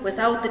do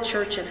without the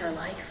church in her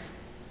life.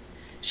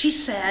 She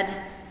said,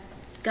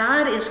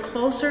 "God is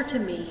closer to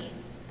me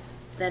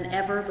than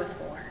ever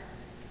before."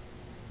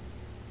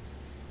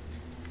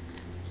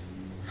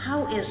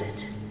 How is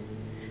it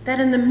that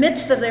in the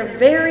midst of their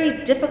very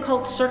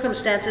difficult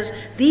circumstances,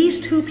 these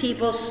two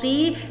people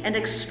see and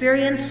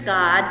experience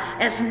God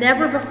as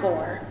never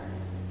before,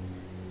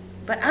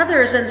 but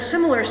others in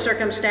similar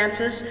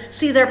circumstances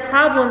see their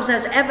problems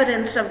as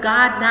evidence of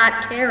God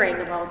not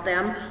caring about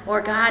them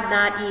or God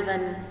not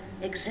even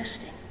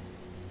existing?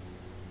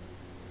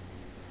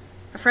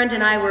 A friend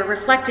and I were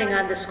reflecting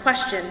on this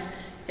question,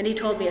 and he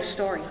told me a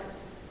story.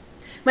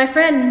 My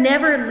friend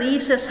never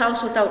leaves his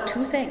house without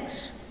two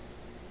things.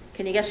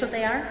 Can you guess what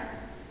they are?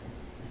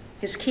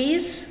 His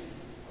keys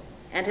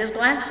and his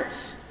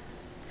glasses.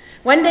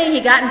 One day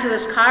he got into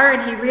his car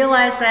and he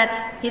realized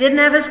that he didn't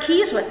have his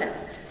keys with him.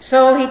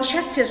 So he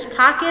checked his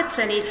pockets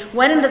and he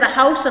went into the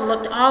house and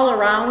looked all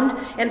around,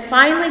 and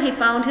finally he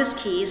found his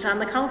keys on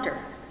the counter.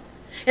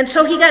 And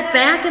so he got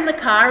back in the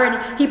car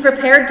and he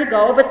prepared to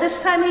go, but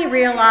this time he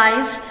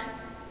realized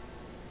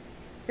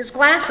his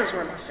glasses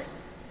were missing.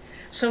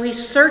 So he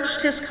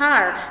searched his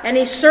car and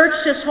he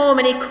searched his home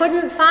and he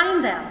couldn't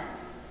find them.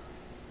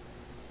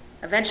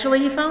 Eventually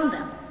he found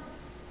them.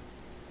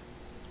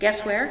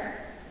 Guess where?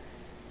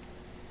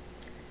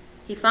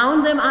 He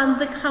found them on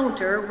the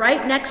counter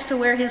right next to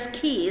where his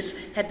keys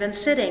had been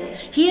sitting.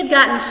 He had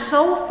gotten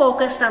so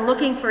focused on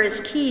looking for his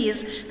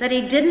keys that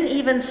he didn't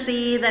even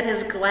see that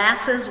his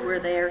glasses were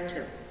there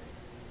too.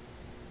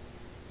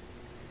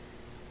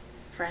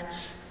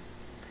 Friends,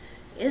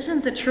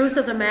 isn't the truth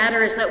of the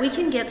matter is that we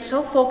can get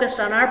so focused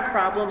on our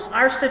problems,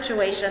 our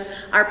situation,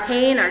 our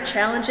pain, our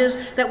challenges,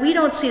 that we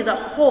don't see the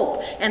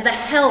hope and the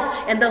help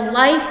and the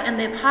life and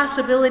the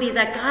possibility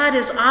that God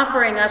is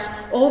offering us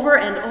over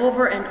and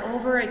over and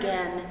over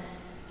again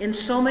in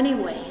so many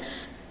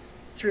ways,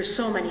 through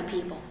so many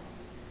people.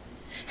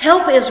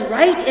 Help is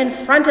right in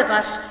front of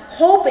us.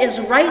 Hope is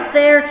right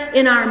there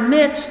in our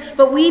midst,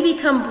 but we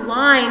become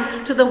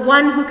blind to the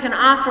one who can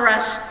offer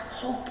us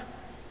hope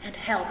and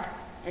help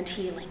and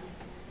healing.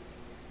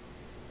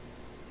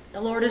 The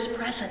Lord is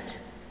present,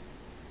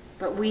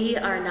 but we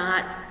are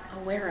not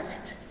aware of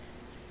it.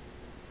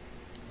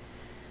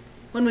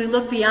 When we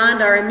look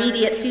beyond our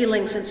immediate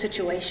feelings and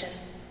situation,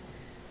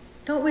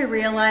 don't we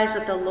realize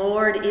that the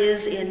Lord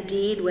is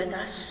indeed with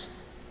us?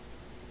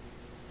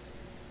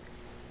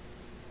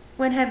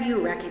 When have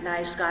you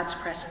recognized God's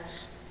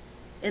presence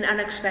in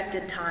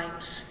unexpected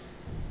times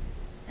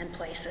and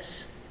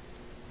places?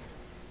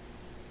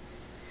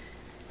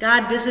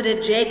 God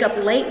visited Jacob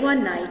late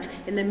one night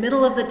in the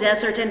middle of the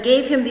desert and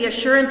gave him the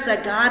assurance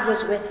that God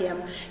was with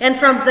him. And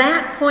from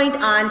that point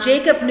on,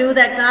 Jacob knew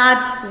that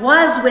God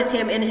was with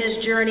him in his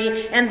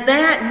journey, and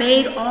that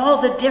made all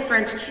the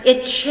difference.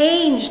 It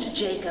changed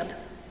Jacob.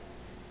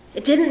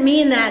 It didn't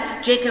mean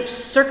that Jacob's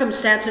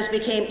circumstances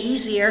became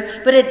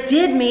easier, but it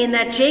did mean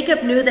that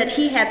Jacob knew that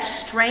he had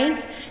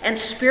strength and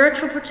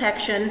spiritual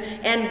protection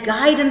and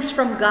guidance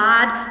from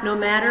God no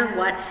matter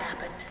what happened.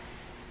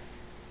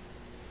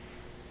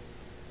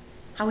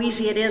 How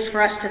easy it is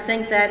for us to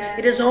think that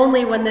it is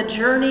only when the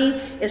journey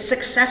is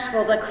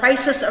successful, the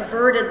crisis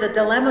averted, the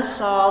dilemma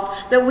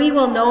solved, that we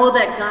will know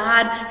that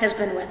God has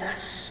been with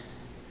us.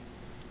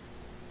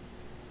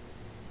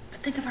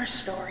 But think of our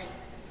story.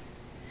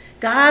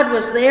 God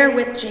was there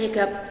with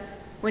Jacob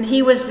when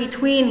he was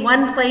between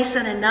one place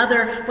and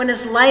another, when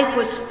his life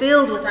was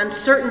filled with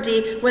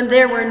uncertainty, when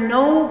there were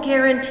no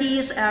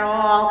guarantees at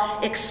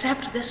all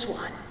except this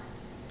one: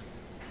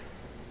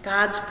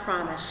 God's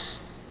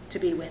promise to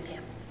be with him.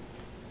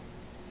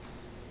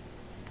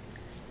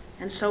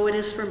 And so it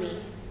is for me.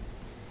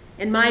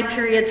 In my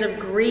periods of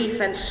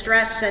grief and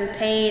stress and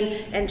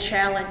pain and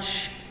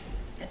challenge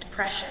and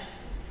depression,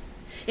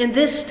 in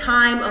this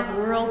time of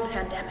world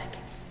pandemic.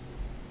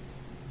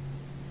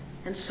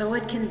 And so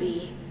it can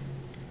be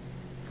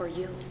for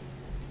you.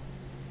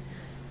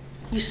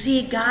 You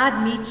see,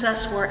 God meets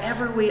us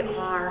wherever we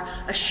are,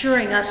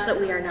 assuring us that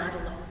we are not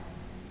alone.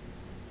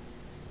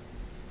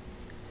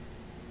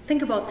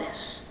 Think about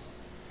this.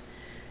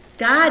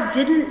 God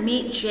didn't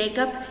meet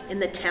Jacob in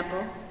the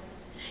temple.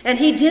 And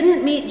he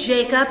didn't meet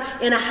Jacob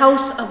in a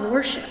house of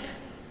worship.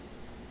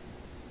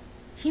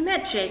 He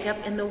met Jacob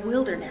in the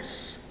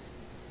wilderness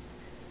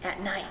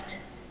at night.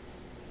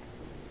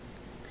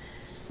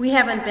 We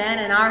haven't been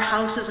in our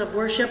houses of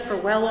worship for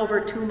well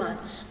over 2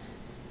 months.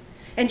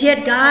 And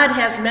yet God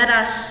has met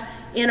us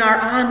in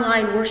our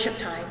online worship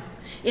time,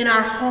 in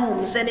our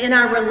homes and in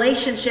our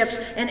relationships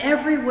and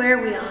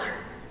everywhere we are.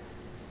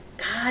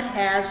 God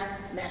has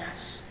met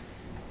us.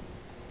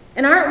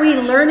 And aren't we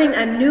learning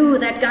anew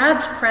that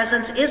God's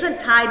presence isn't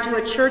tied to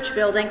a church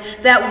building,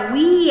 that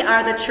we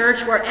are the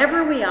church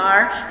wherever we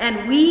are,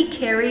 and we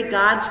carry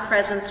God's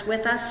presence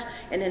with us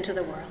and into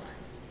the world?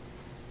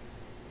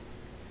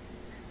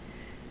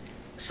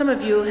 Some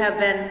of you have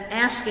been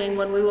asking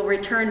when we will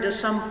return to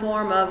some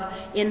form of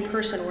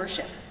in-person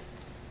worship.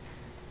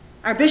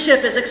 Our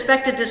bishop is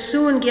expected to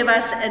soon give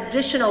us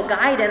additional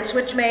guidance,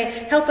 which may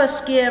help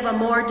us give a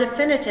more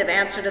definitive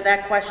answer to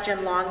that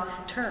question long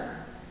term.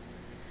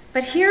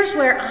 But here's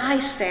where I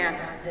stand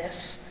on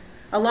this,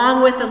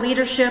 along with the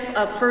leadership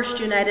of First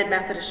United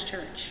Methodist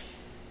Church.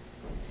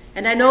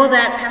 And I know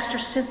that Pastor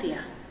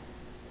Cynthia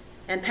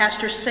and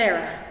Pastor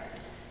Sarah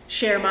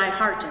share my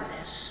heart in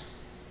this.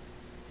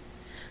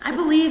 I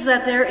believe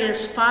that there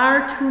is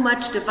far too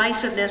much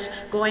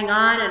divisiveness going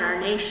on in our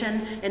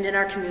nation and in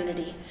our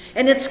community.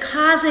 And it's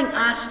causing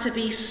us to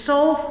be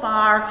so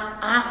far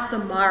off the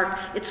mark,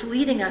 it's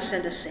leading us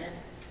into sin.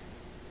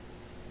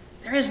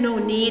 There is no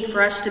need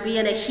for us to be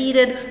in a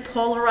heated,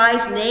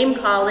 polarized,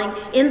 name-calling,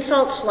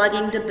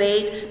 insult-slugging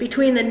debate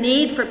between the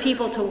need for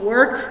people to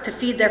work to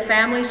feed their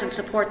families and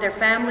support their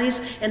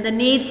families and the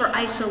need for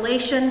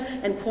isolation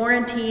and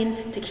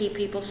quarantine to keep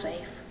people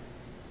safe.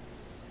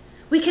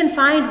 We can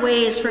find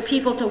ways for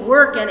people to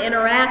work and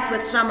interact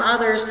with some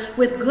others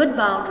with good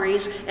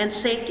boundaries and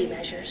safety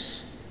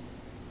measures.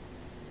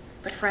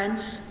 But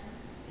friends,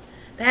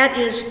 that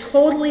is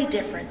totally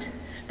different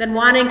than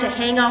wanting to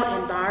hang out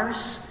in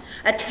bars,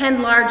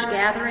 attend large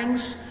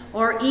gatherings,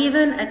 or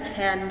even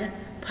attend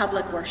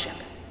public worship.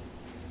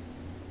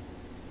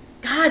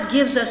 God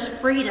gives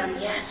us freedom,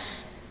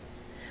 yes,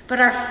 but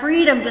our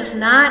freedom does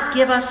not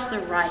give us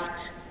the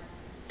right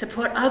to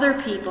put other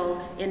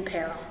people in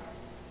peril.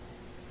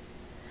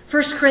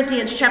 1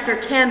 Corinthians chapter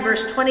 10,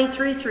 verse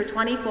 23 through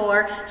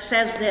 24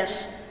 says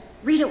this.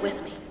 Read it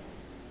with me.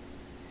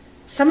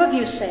 Some of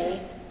you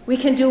say, we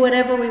can do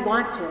whatever we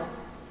want to,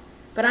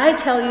 but I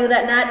tell you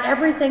that not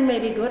everything may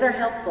be good or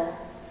helpful.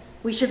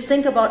 We should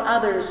think about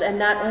others and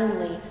not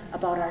only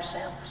about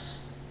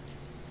ourselves.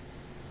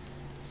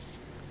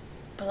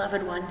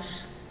 Beloved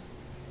ones,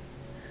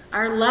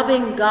 our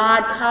loving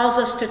God calls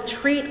us to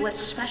treat with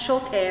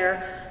special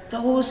care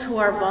those who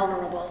are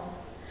vulnerable,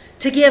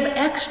 to give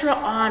extra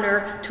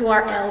honor to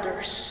our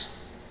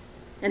elders,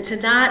 and to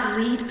not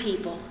lead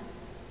people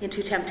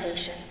into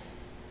temptation.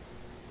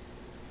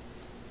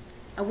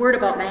 A word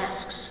about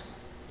masks.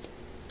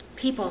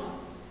 People,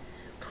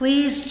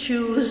 please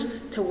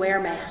choose to wear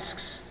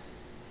masks.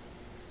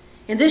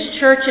 In this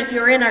church, if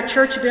you're in our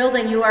church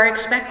building, you are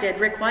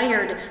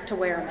required to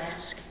wear a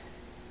mask.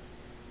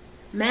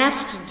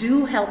 Masks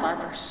do help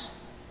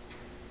others.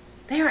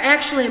 They are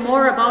actually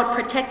more about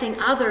protecting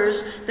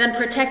others than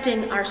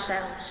protecting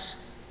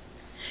ourselves.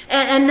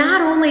 And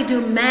not only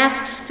do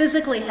masks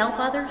physically help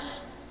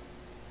others,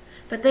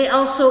 but they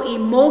also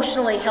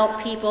emotionally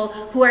help people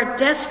who are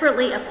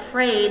desperately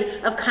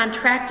afraid of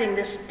contracting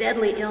this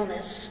deadly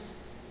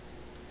illness.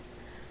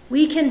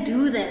 We can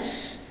do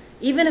this,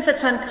 even if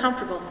it's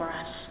uncomfortable for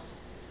us,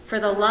 for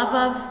the love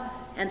of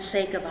and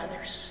sake of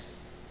others.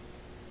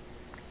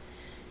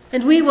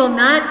 And we will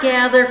not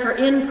gather for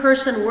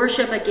in-person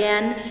worship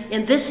again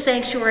in this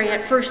sanctuary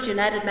at First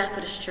United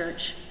Methodist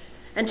Church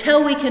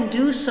until we can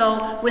do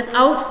so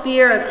without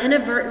fear of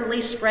inadvertently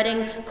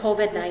spreading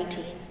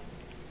COVID-19.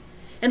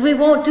 And we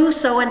won't do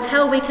so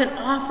until we can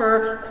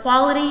offer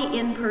quality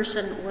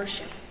in-person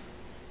worship.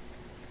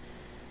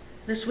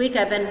 This week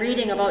I've been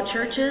reading about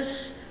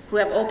churches who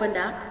have opened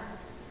up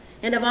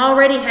and have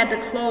already had to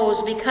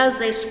close because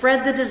they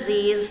spread the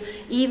disease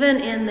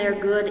even in their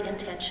good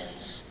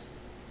intentions.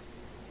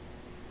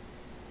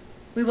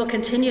 We will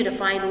continue to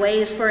find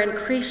ways for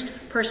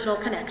increased personal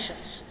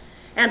connections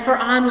and for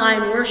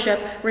online worship,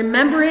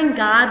 remembering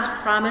God's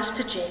promise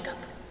to Jacob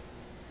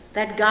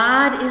that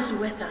God is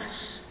with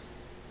us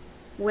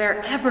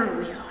wherever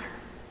we are.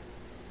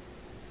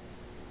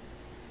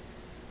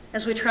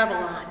 As we travel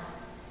on,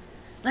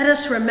 let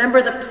us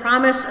remember the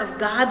promise of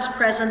God's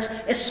presence,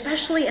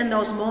 especially in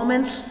those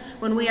moments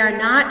when we are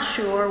not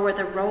sure where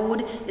the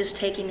road is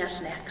taking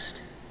us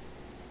next.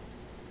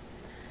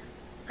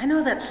 I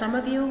know that some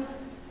of you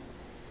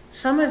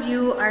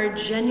are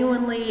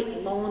genuinely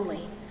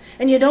lonely,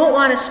 and you don't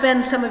want to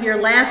spend some of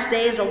your last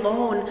days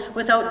alone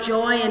without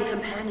joy and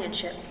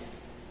companionship.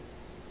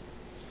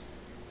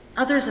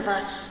 Others of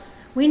us,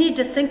 we need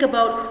to think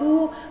about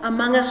who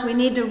among us we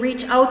need to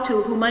reach out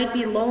to who might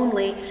be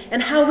lonely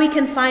and how we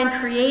can find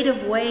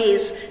creative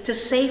ways to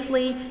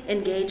safely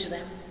engage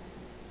them.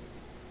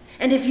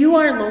 And if you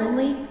are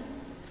lonely,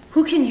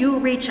 who can you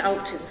reach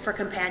out to for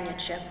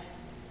companionship?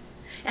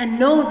 And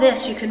know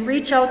this, you can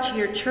reach out to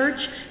your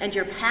church and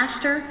your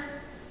pastor,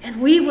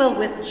 and we will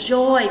with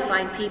joy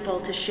find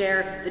people to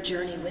share the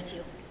journey with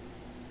you.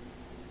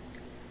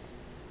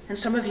 And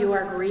some of you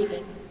are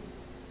grieving.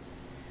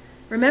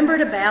 Remember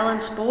to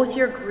balance both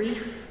your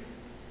grief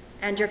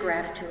and your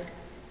gratitude.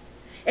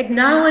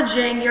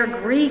 Acknowledging your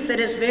grief, it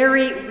is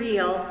very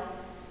real,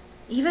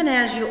 even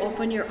as you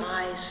open your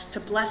eyes to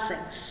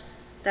blessings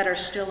that are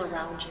still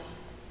around you.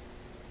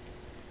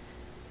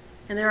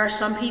 And there are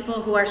some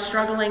people who are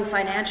struggling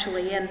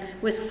financially and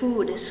with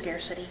food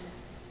scarcity.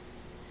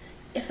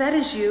 If that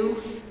is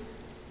you,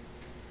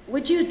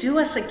 would you do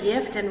us a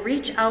gift and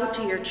reach out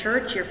to your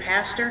church, your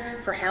pastor,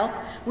 for help?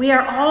 We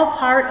are all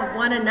part of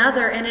one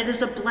another, and it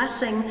is a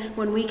blessing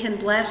when we can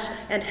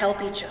bless and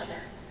help each other.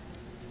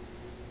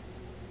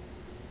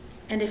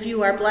 And if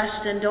you are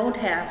blessed and don't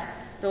have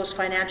those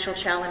financial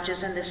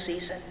challenges in this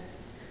season,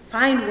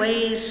 find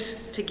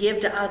ways to give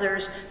to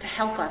others, to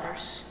help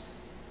others.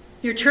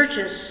 Your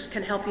churches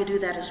can help you do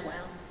that as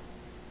well.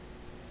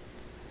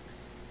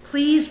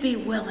 Please be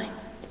willing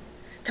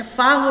to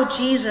follow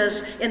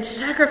Jesus in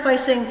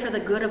sacrificing for the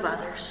good of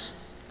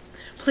others.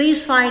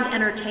 Please find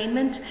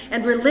entertainment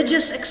and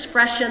religious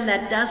expression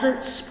that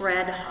doesn't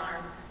spread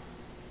harm.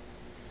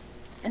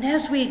 And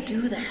as we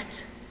do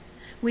that,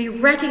 we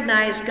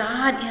recognize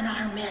God in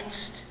our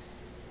midst,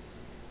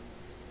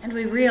 and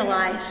we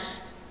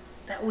realize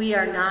that we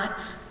are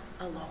not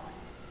alone.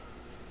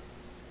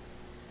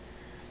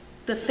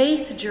 The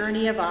faith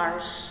journey of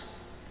ours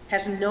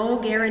has no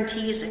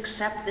guarantees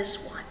except this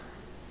one.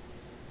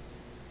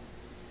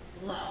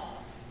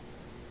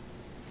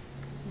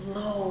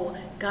 Lo,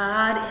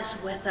 God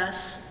is with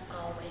us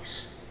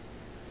always.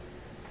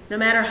 No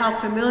matter how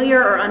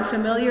familiar or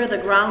unfamiliar the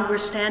ground we're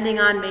standing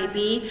on may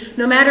be,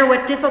 no matter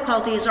what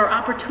difficulties or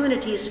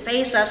opportunities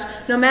face us,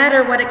 no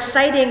matter what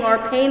exciting or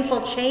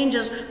painful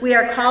changes we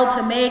are called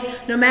to make,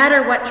 no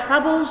matter what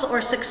troubles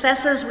or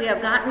successes we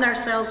have gotten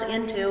ourselves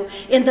into,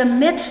 in the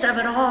midst of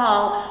it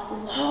all,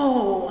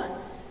 lo,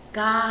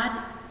 God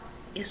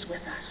is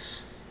with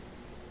us.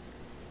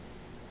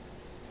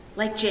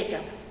 Like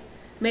Jacob,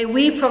 may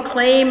we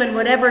proclaim in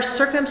whatever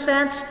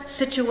circumstance,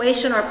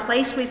 situation, or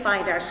place we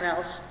find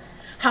ourselves,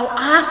 how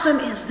awesome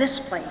is this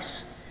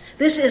place?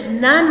 This is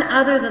none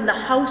other than the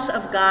house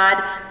of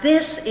God.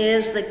 This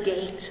is the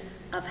gate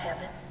of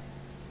heaven.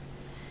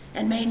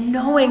 And may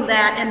knowing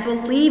that and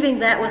believing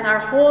that with our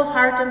whole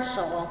heart and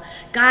soul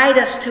guide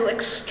us to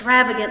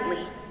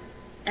extravagantly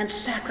and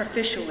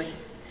sacrificially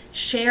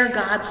share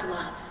God's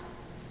love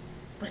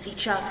with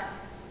each other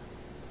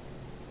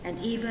and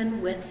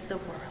even with the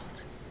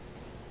world.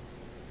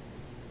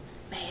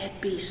 May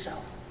it be so.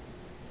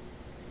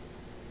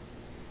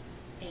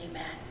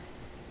 Amen.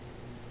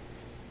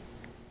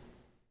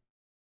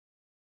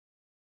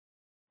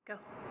 Go.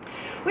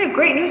 We have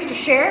great news to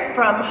share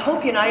from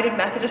Hope United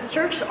Methodist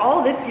Church.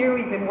 All this year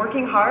we've been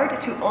working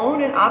hard to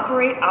own and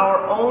operate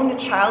our own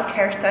child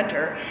care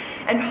center,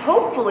 and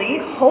hopefully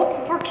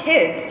Hope for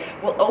Kids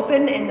will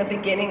open in the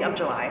beginning of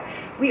July.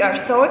 We are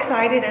so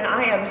excited, and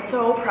I am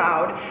so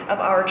proud of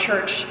our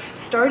church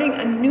starting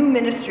a new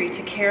ministry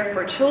to care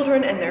for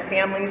children and their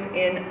families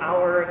in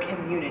our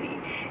community.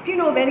 If you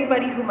know of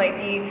anybody who might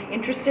be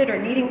interested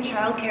or needing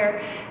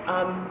childcare,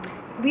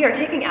 we are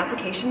taking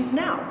applications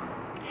now.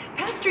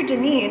 Pastor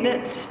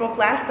Deneen spoke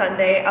last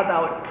Sunday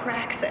about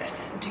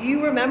praxis. Do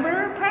you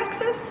remember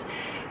praxis?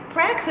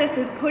 Praxis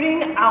is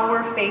putting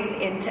our faith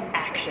into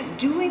action,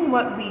 doing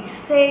what we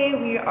say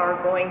we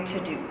are going to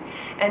do.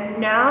 And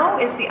now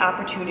is the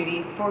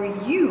opportunity for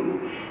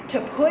you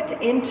to put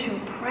into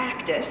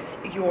practice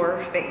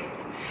your faith.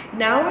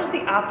 Now is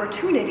the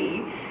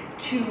opportunity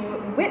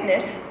to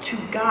witness to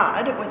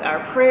God with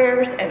our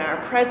prayers and our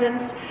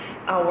presence,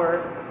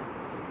 our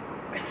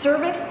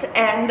service,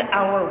 and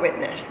our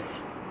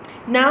witness.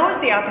 Now is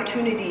the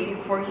opportunity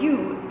for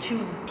you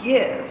to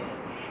give,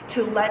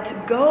 to let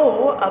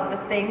go of the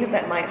things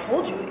that might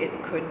hold you.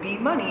 It could be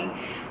money.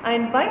 I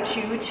invite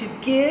you to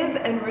give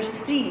and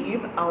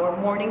receive our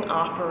morning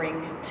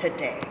offering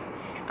today.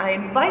 I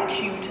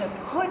invite you to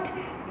put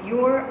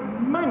your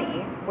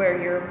money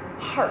where your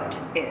heart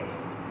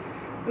is.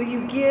 Will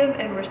you give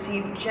and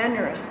receive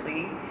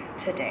generously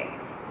today?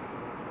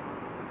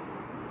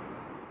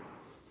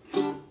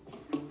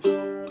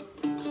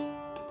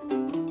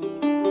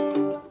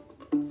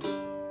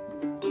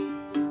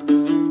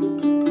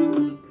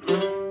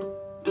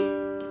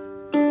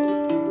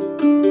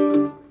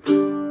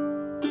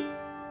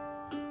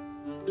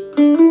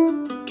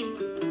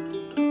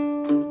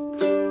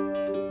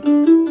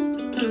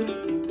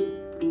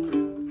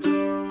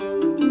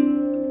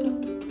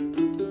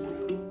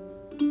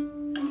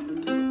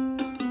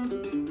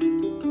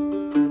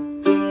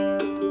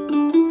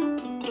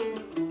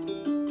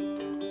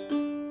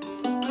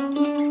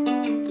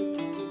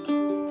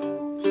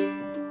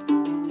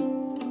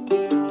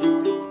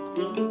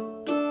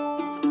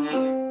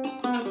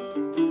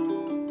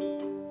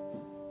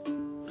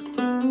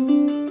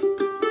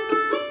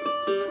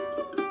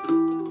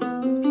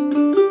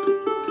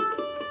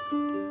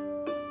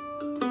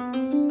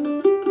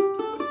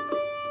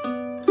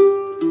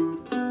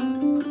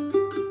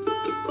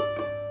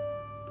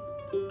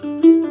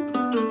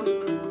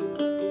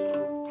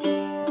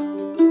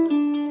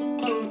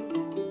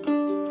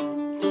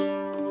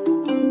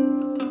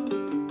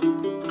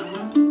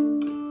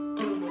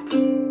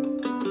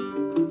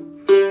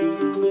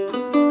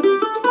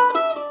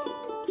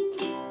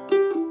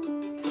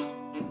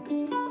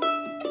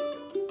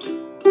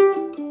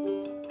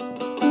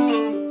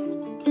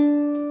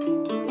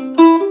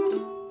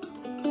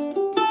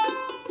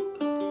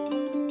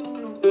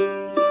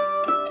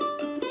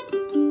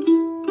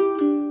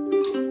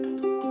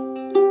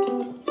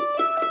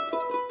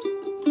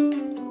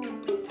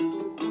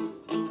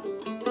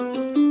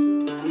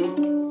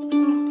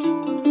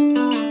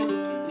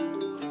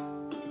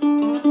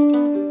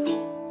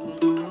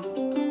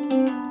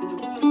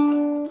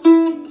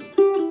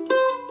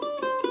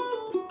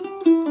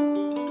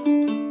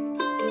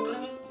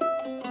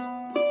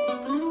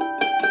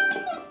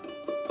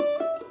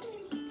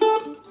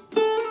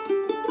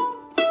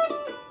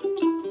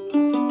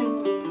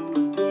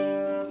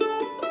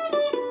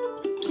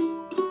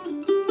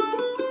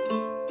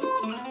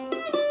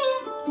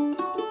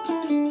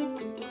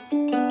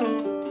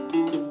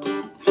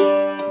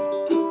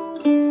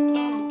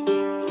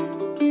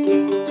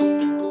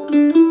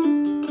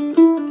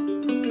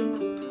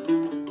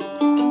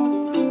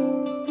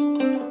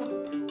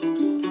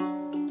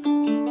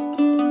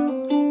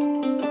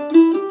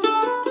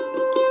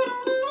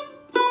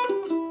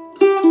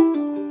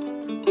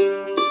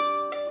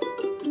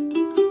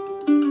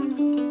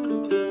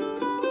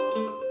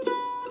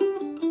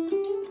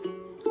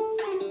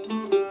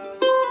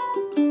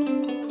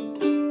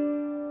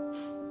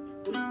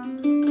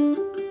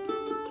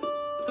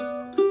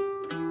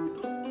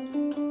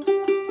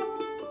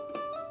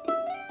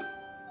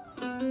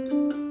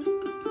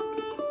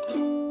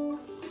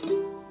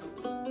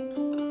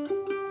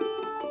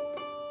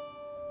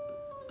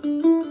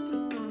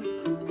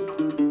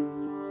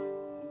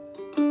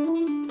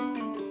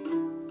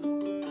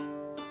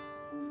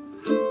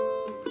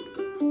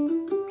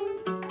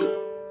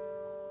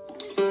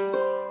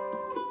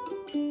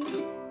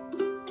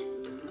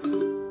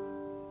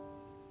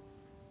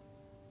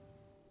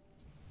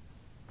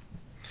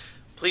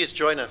 Please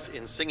join us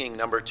in singing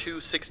number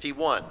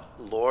 261,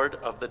 Lord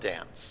of the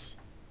Dance.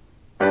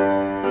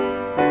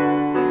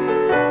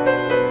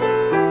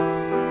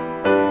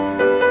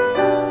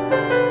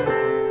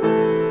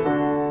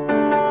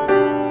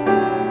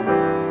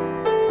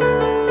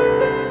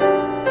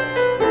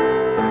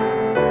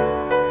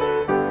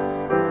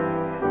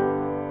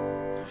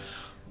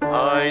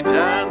 I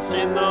danced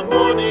in the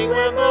morning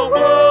when the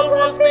world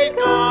was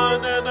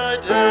begun, and I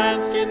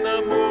danced in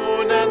the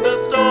moon and the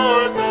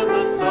stars and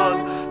the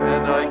sun,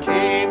 and I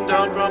came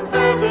down from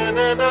heaven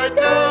and I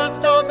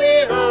danced on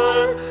the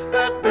earth.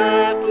 At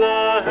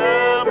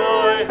Bethlehem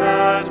I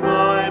had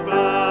my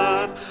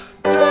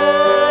birth.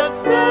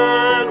 Dance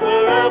then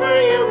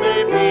wherever you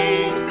may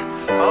be.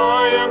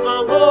 I am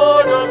the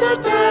Lord of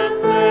the dance,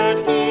 said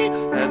he,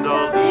 and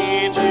I'll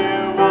lead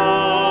you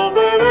all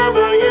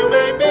wherever you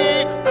may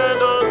be, and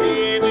I'll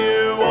lead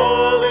you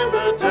all in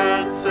the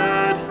dance,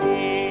 said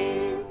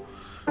he.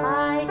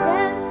 I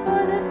danced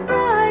for the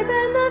scribe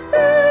and the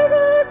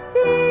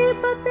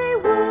Pharisee, but they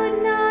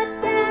would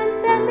not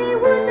dance and they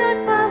would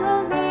not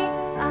follow me.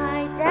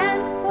 I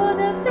danced for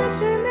the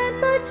fishermen,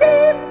 for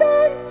James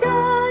and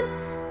John.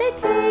 They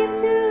came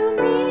to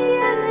me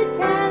and the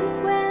dance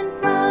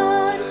went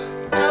on.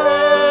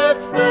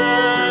 Dance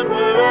then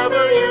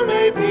wherever you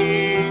may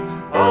be.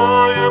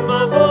 I am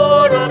the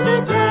Lord of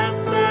the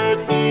dance,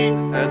 said he,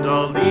 and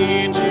I'll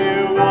lead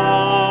you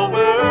all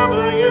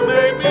wherever you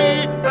may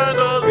be, and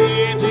I'll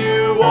lead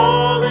you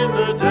all in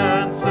the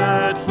dance,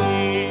 said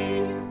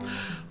he.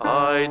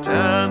 I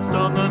danced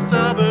on the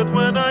Sabbath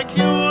when I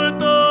cured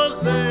the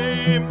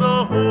lame.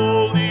 The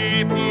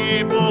holy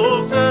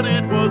people said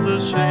it was a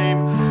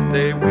shame.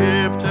 They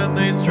whipped and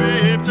they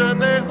stripped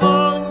and they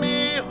hung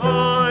me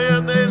high,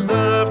 and they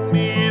left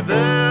me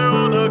there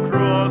on a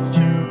cross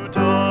to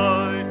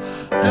die.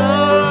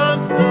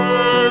 Dance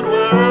then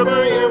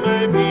wherever you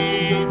may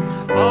be.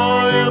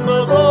 I am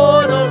the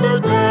Lord of the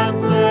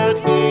dance, said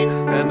he,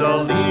 and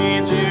I'll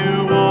lead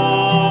you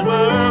all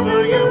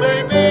wherever you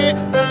may be,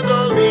 and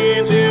I'll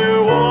lead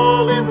you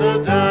all in the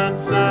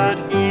dance, said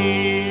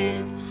he.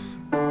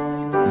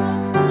 I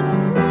danced on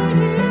a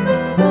Friday and the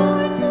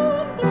sky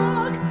turned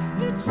black.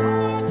 It's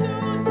hard to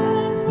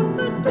dance with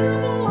the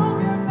devil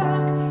on your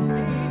back.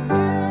 They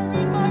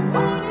buried my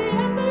body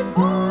and they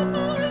thought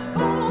I'd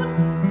gone,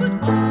 but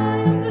I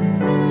am the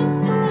dance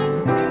and I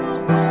still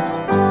go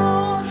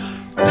on.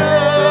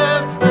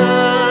 Dance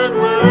then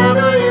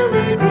wherever you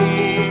may be.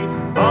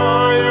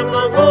 I am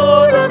the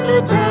Lord of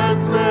the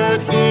dance,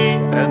 said he,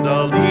 and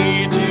I'll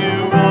lead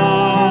you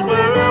all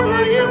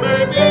wherever you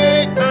may be,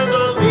 and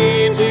I'll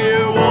lead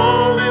you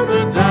all in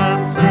the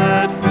dance,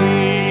 said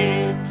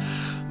he.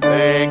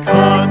 They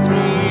cut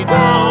me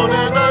down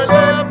and I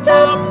leapt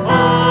up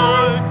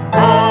high.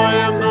 I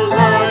am the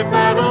life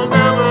that'll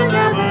never,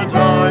 never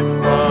die.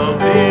 I'll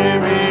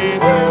live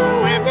in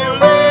you if you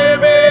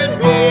live in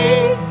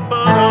me,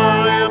 but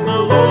I am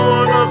the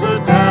Lord of the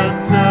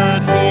dance,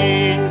 said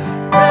he.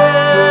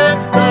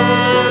 Dance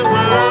then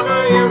wherever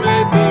you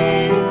may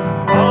be.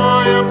 I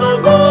am the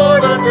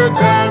Lord of the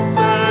dance,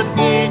 said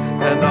he,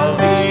 and I'll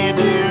lead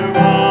you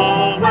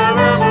all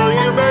wherever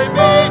you may be,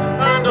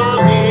 and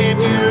I'll lead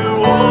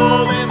you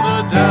all in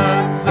the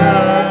dance,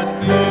 said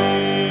he.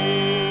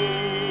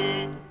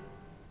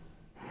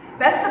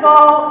 Best of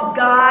all,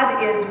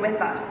 God is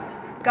with us.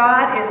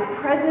 God is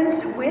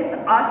present with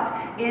us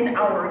in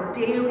our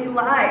daily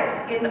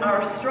lives, in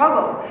our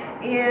struggle,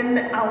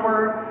 in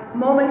our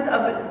moments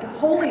of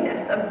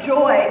holiness, of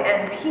joy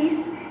and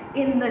peace,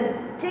 in the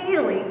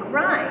daily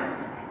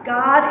grind.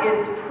 God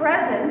is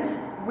present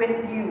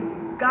with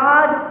you.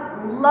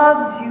 God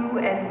loves you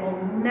and will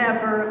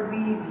never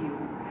leave you.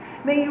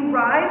 May you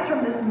rise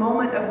from this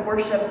moment of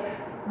worship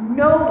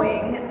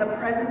knowing the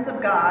presence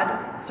of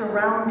God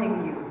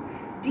surrounding you,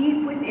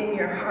 deep within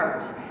your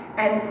heart,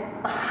 and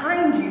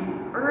behind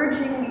you,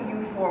 urging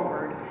you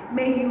forward.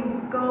 May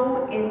you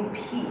go in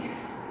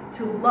peace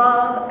to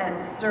love and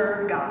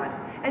serve God.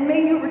 And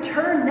may you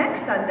return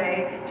next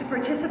Sunday to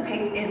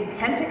participate in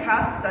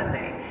Pentecost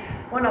Sunday,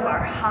 one of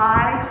our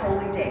high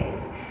holy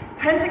days.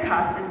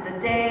 Pentecost is the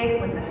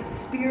day when the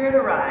Spirit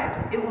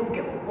arrives. It will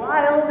get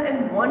wild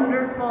and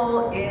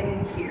wonderful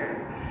in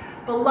here.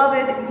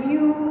 Beloved,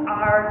 you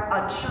are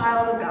a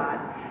child of God.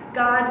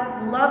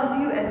 God loves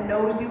you and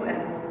knows you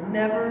and will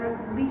never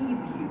leave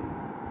you.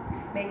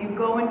 May you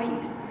go in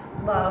peace,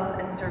 love,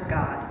 and serve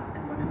God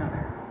and one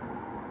another.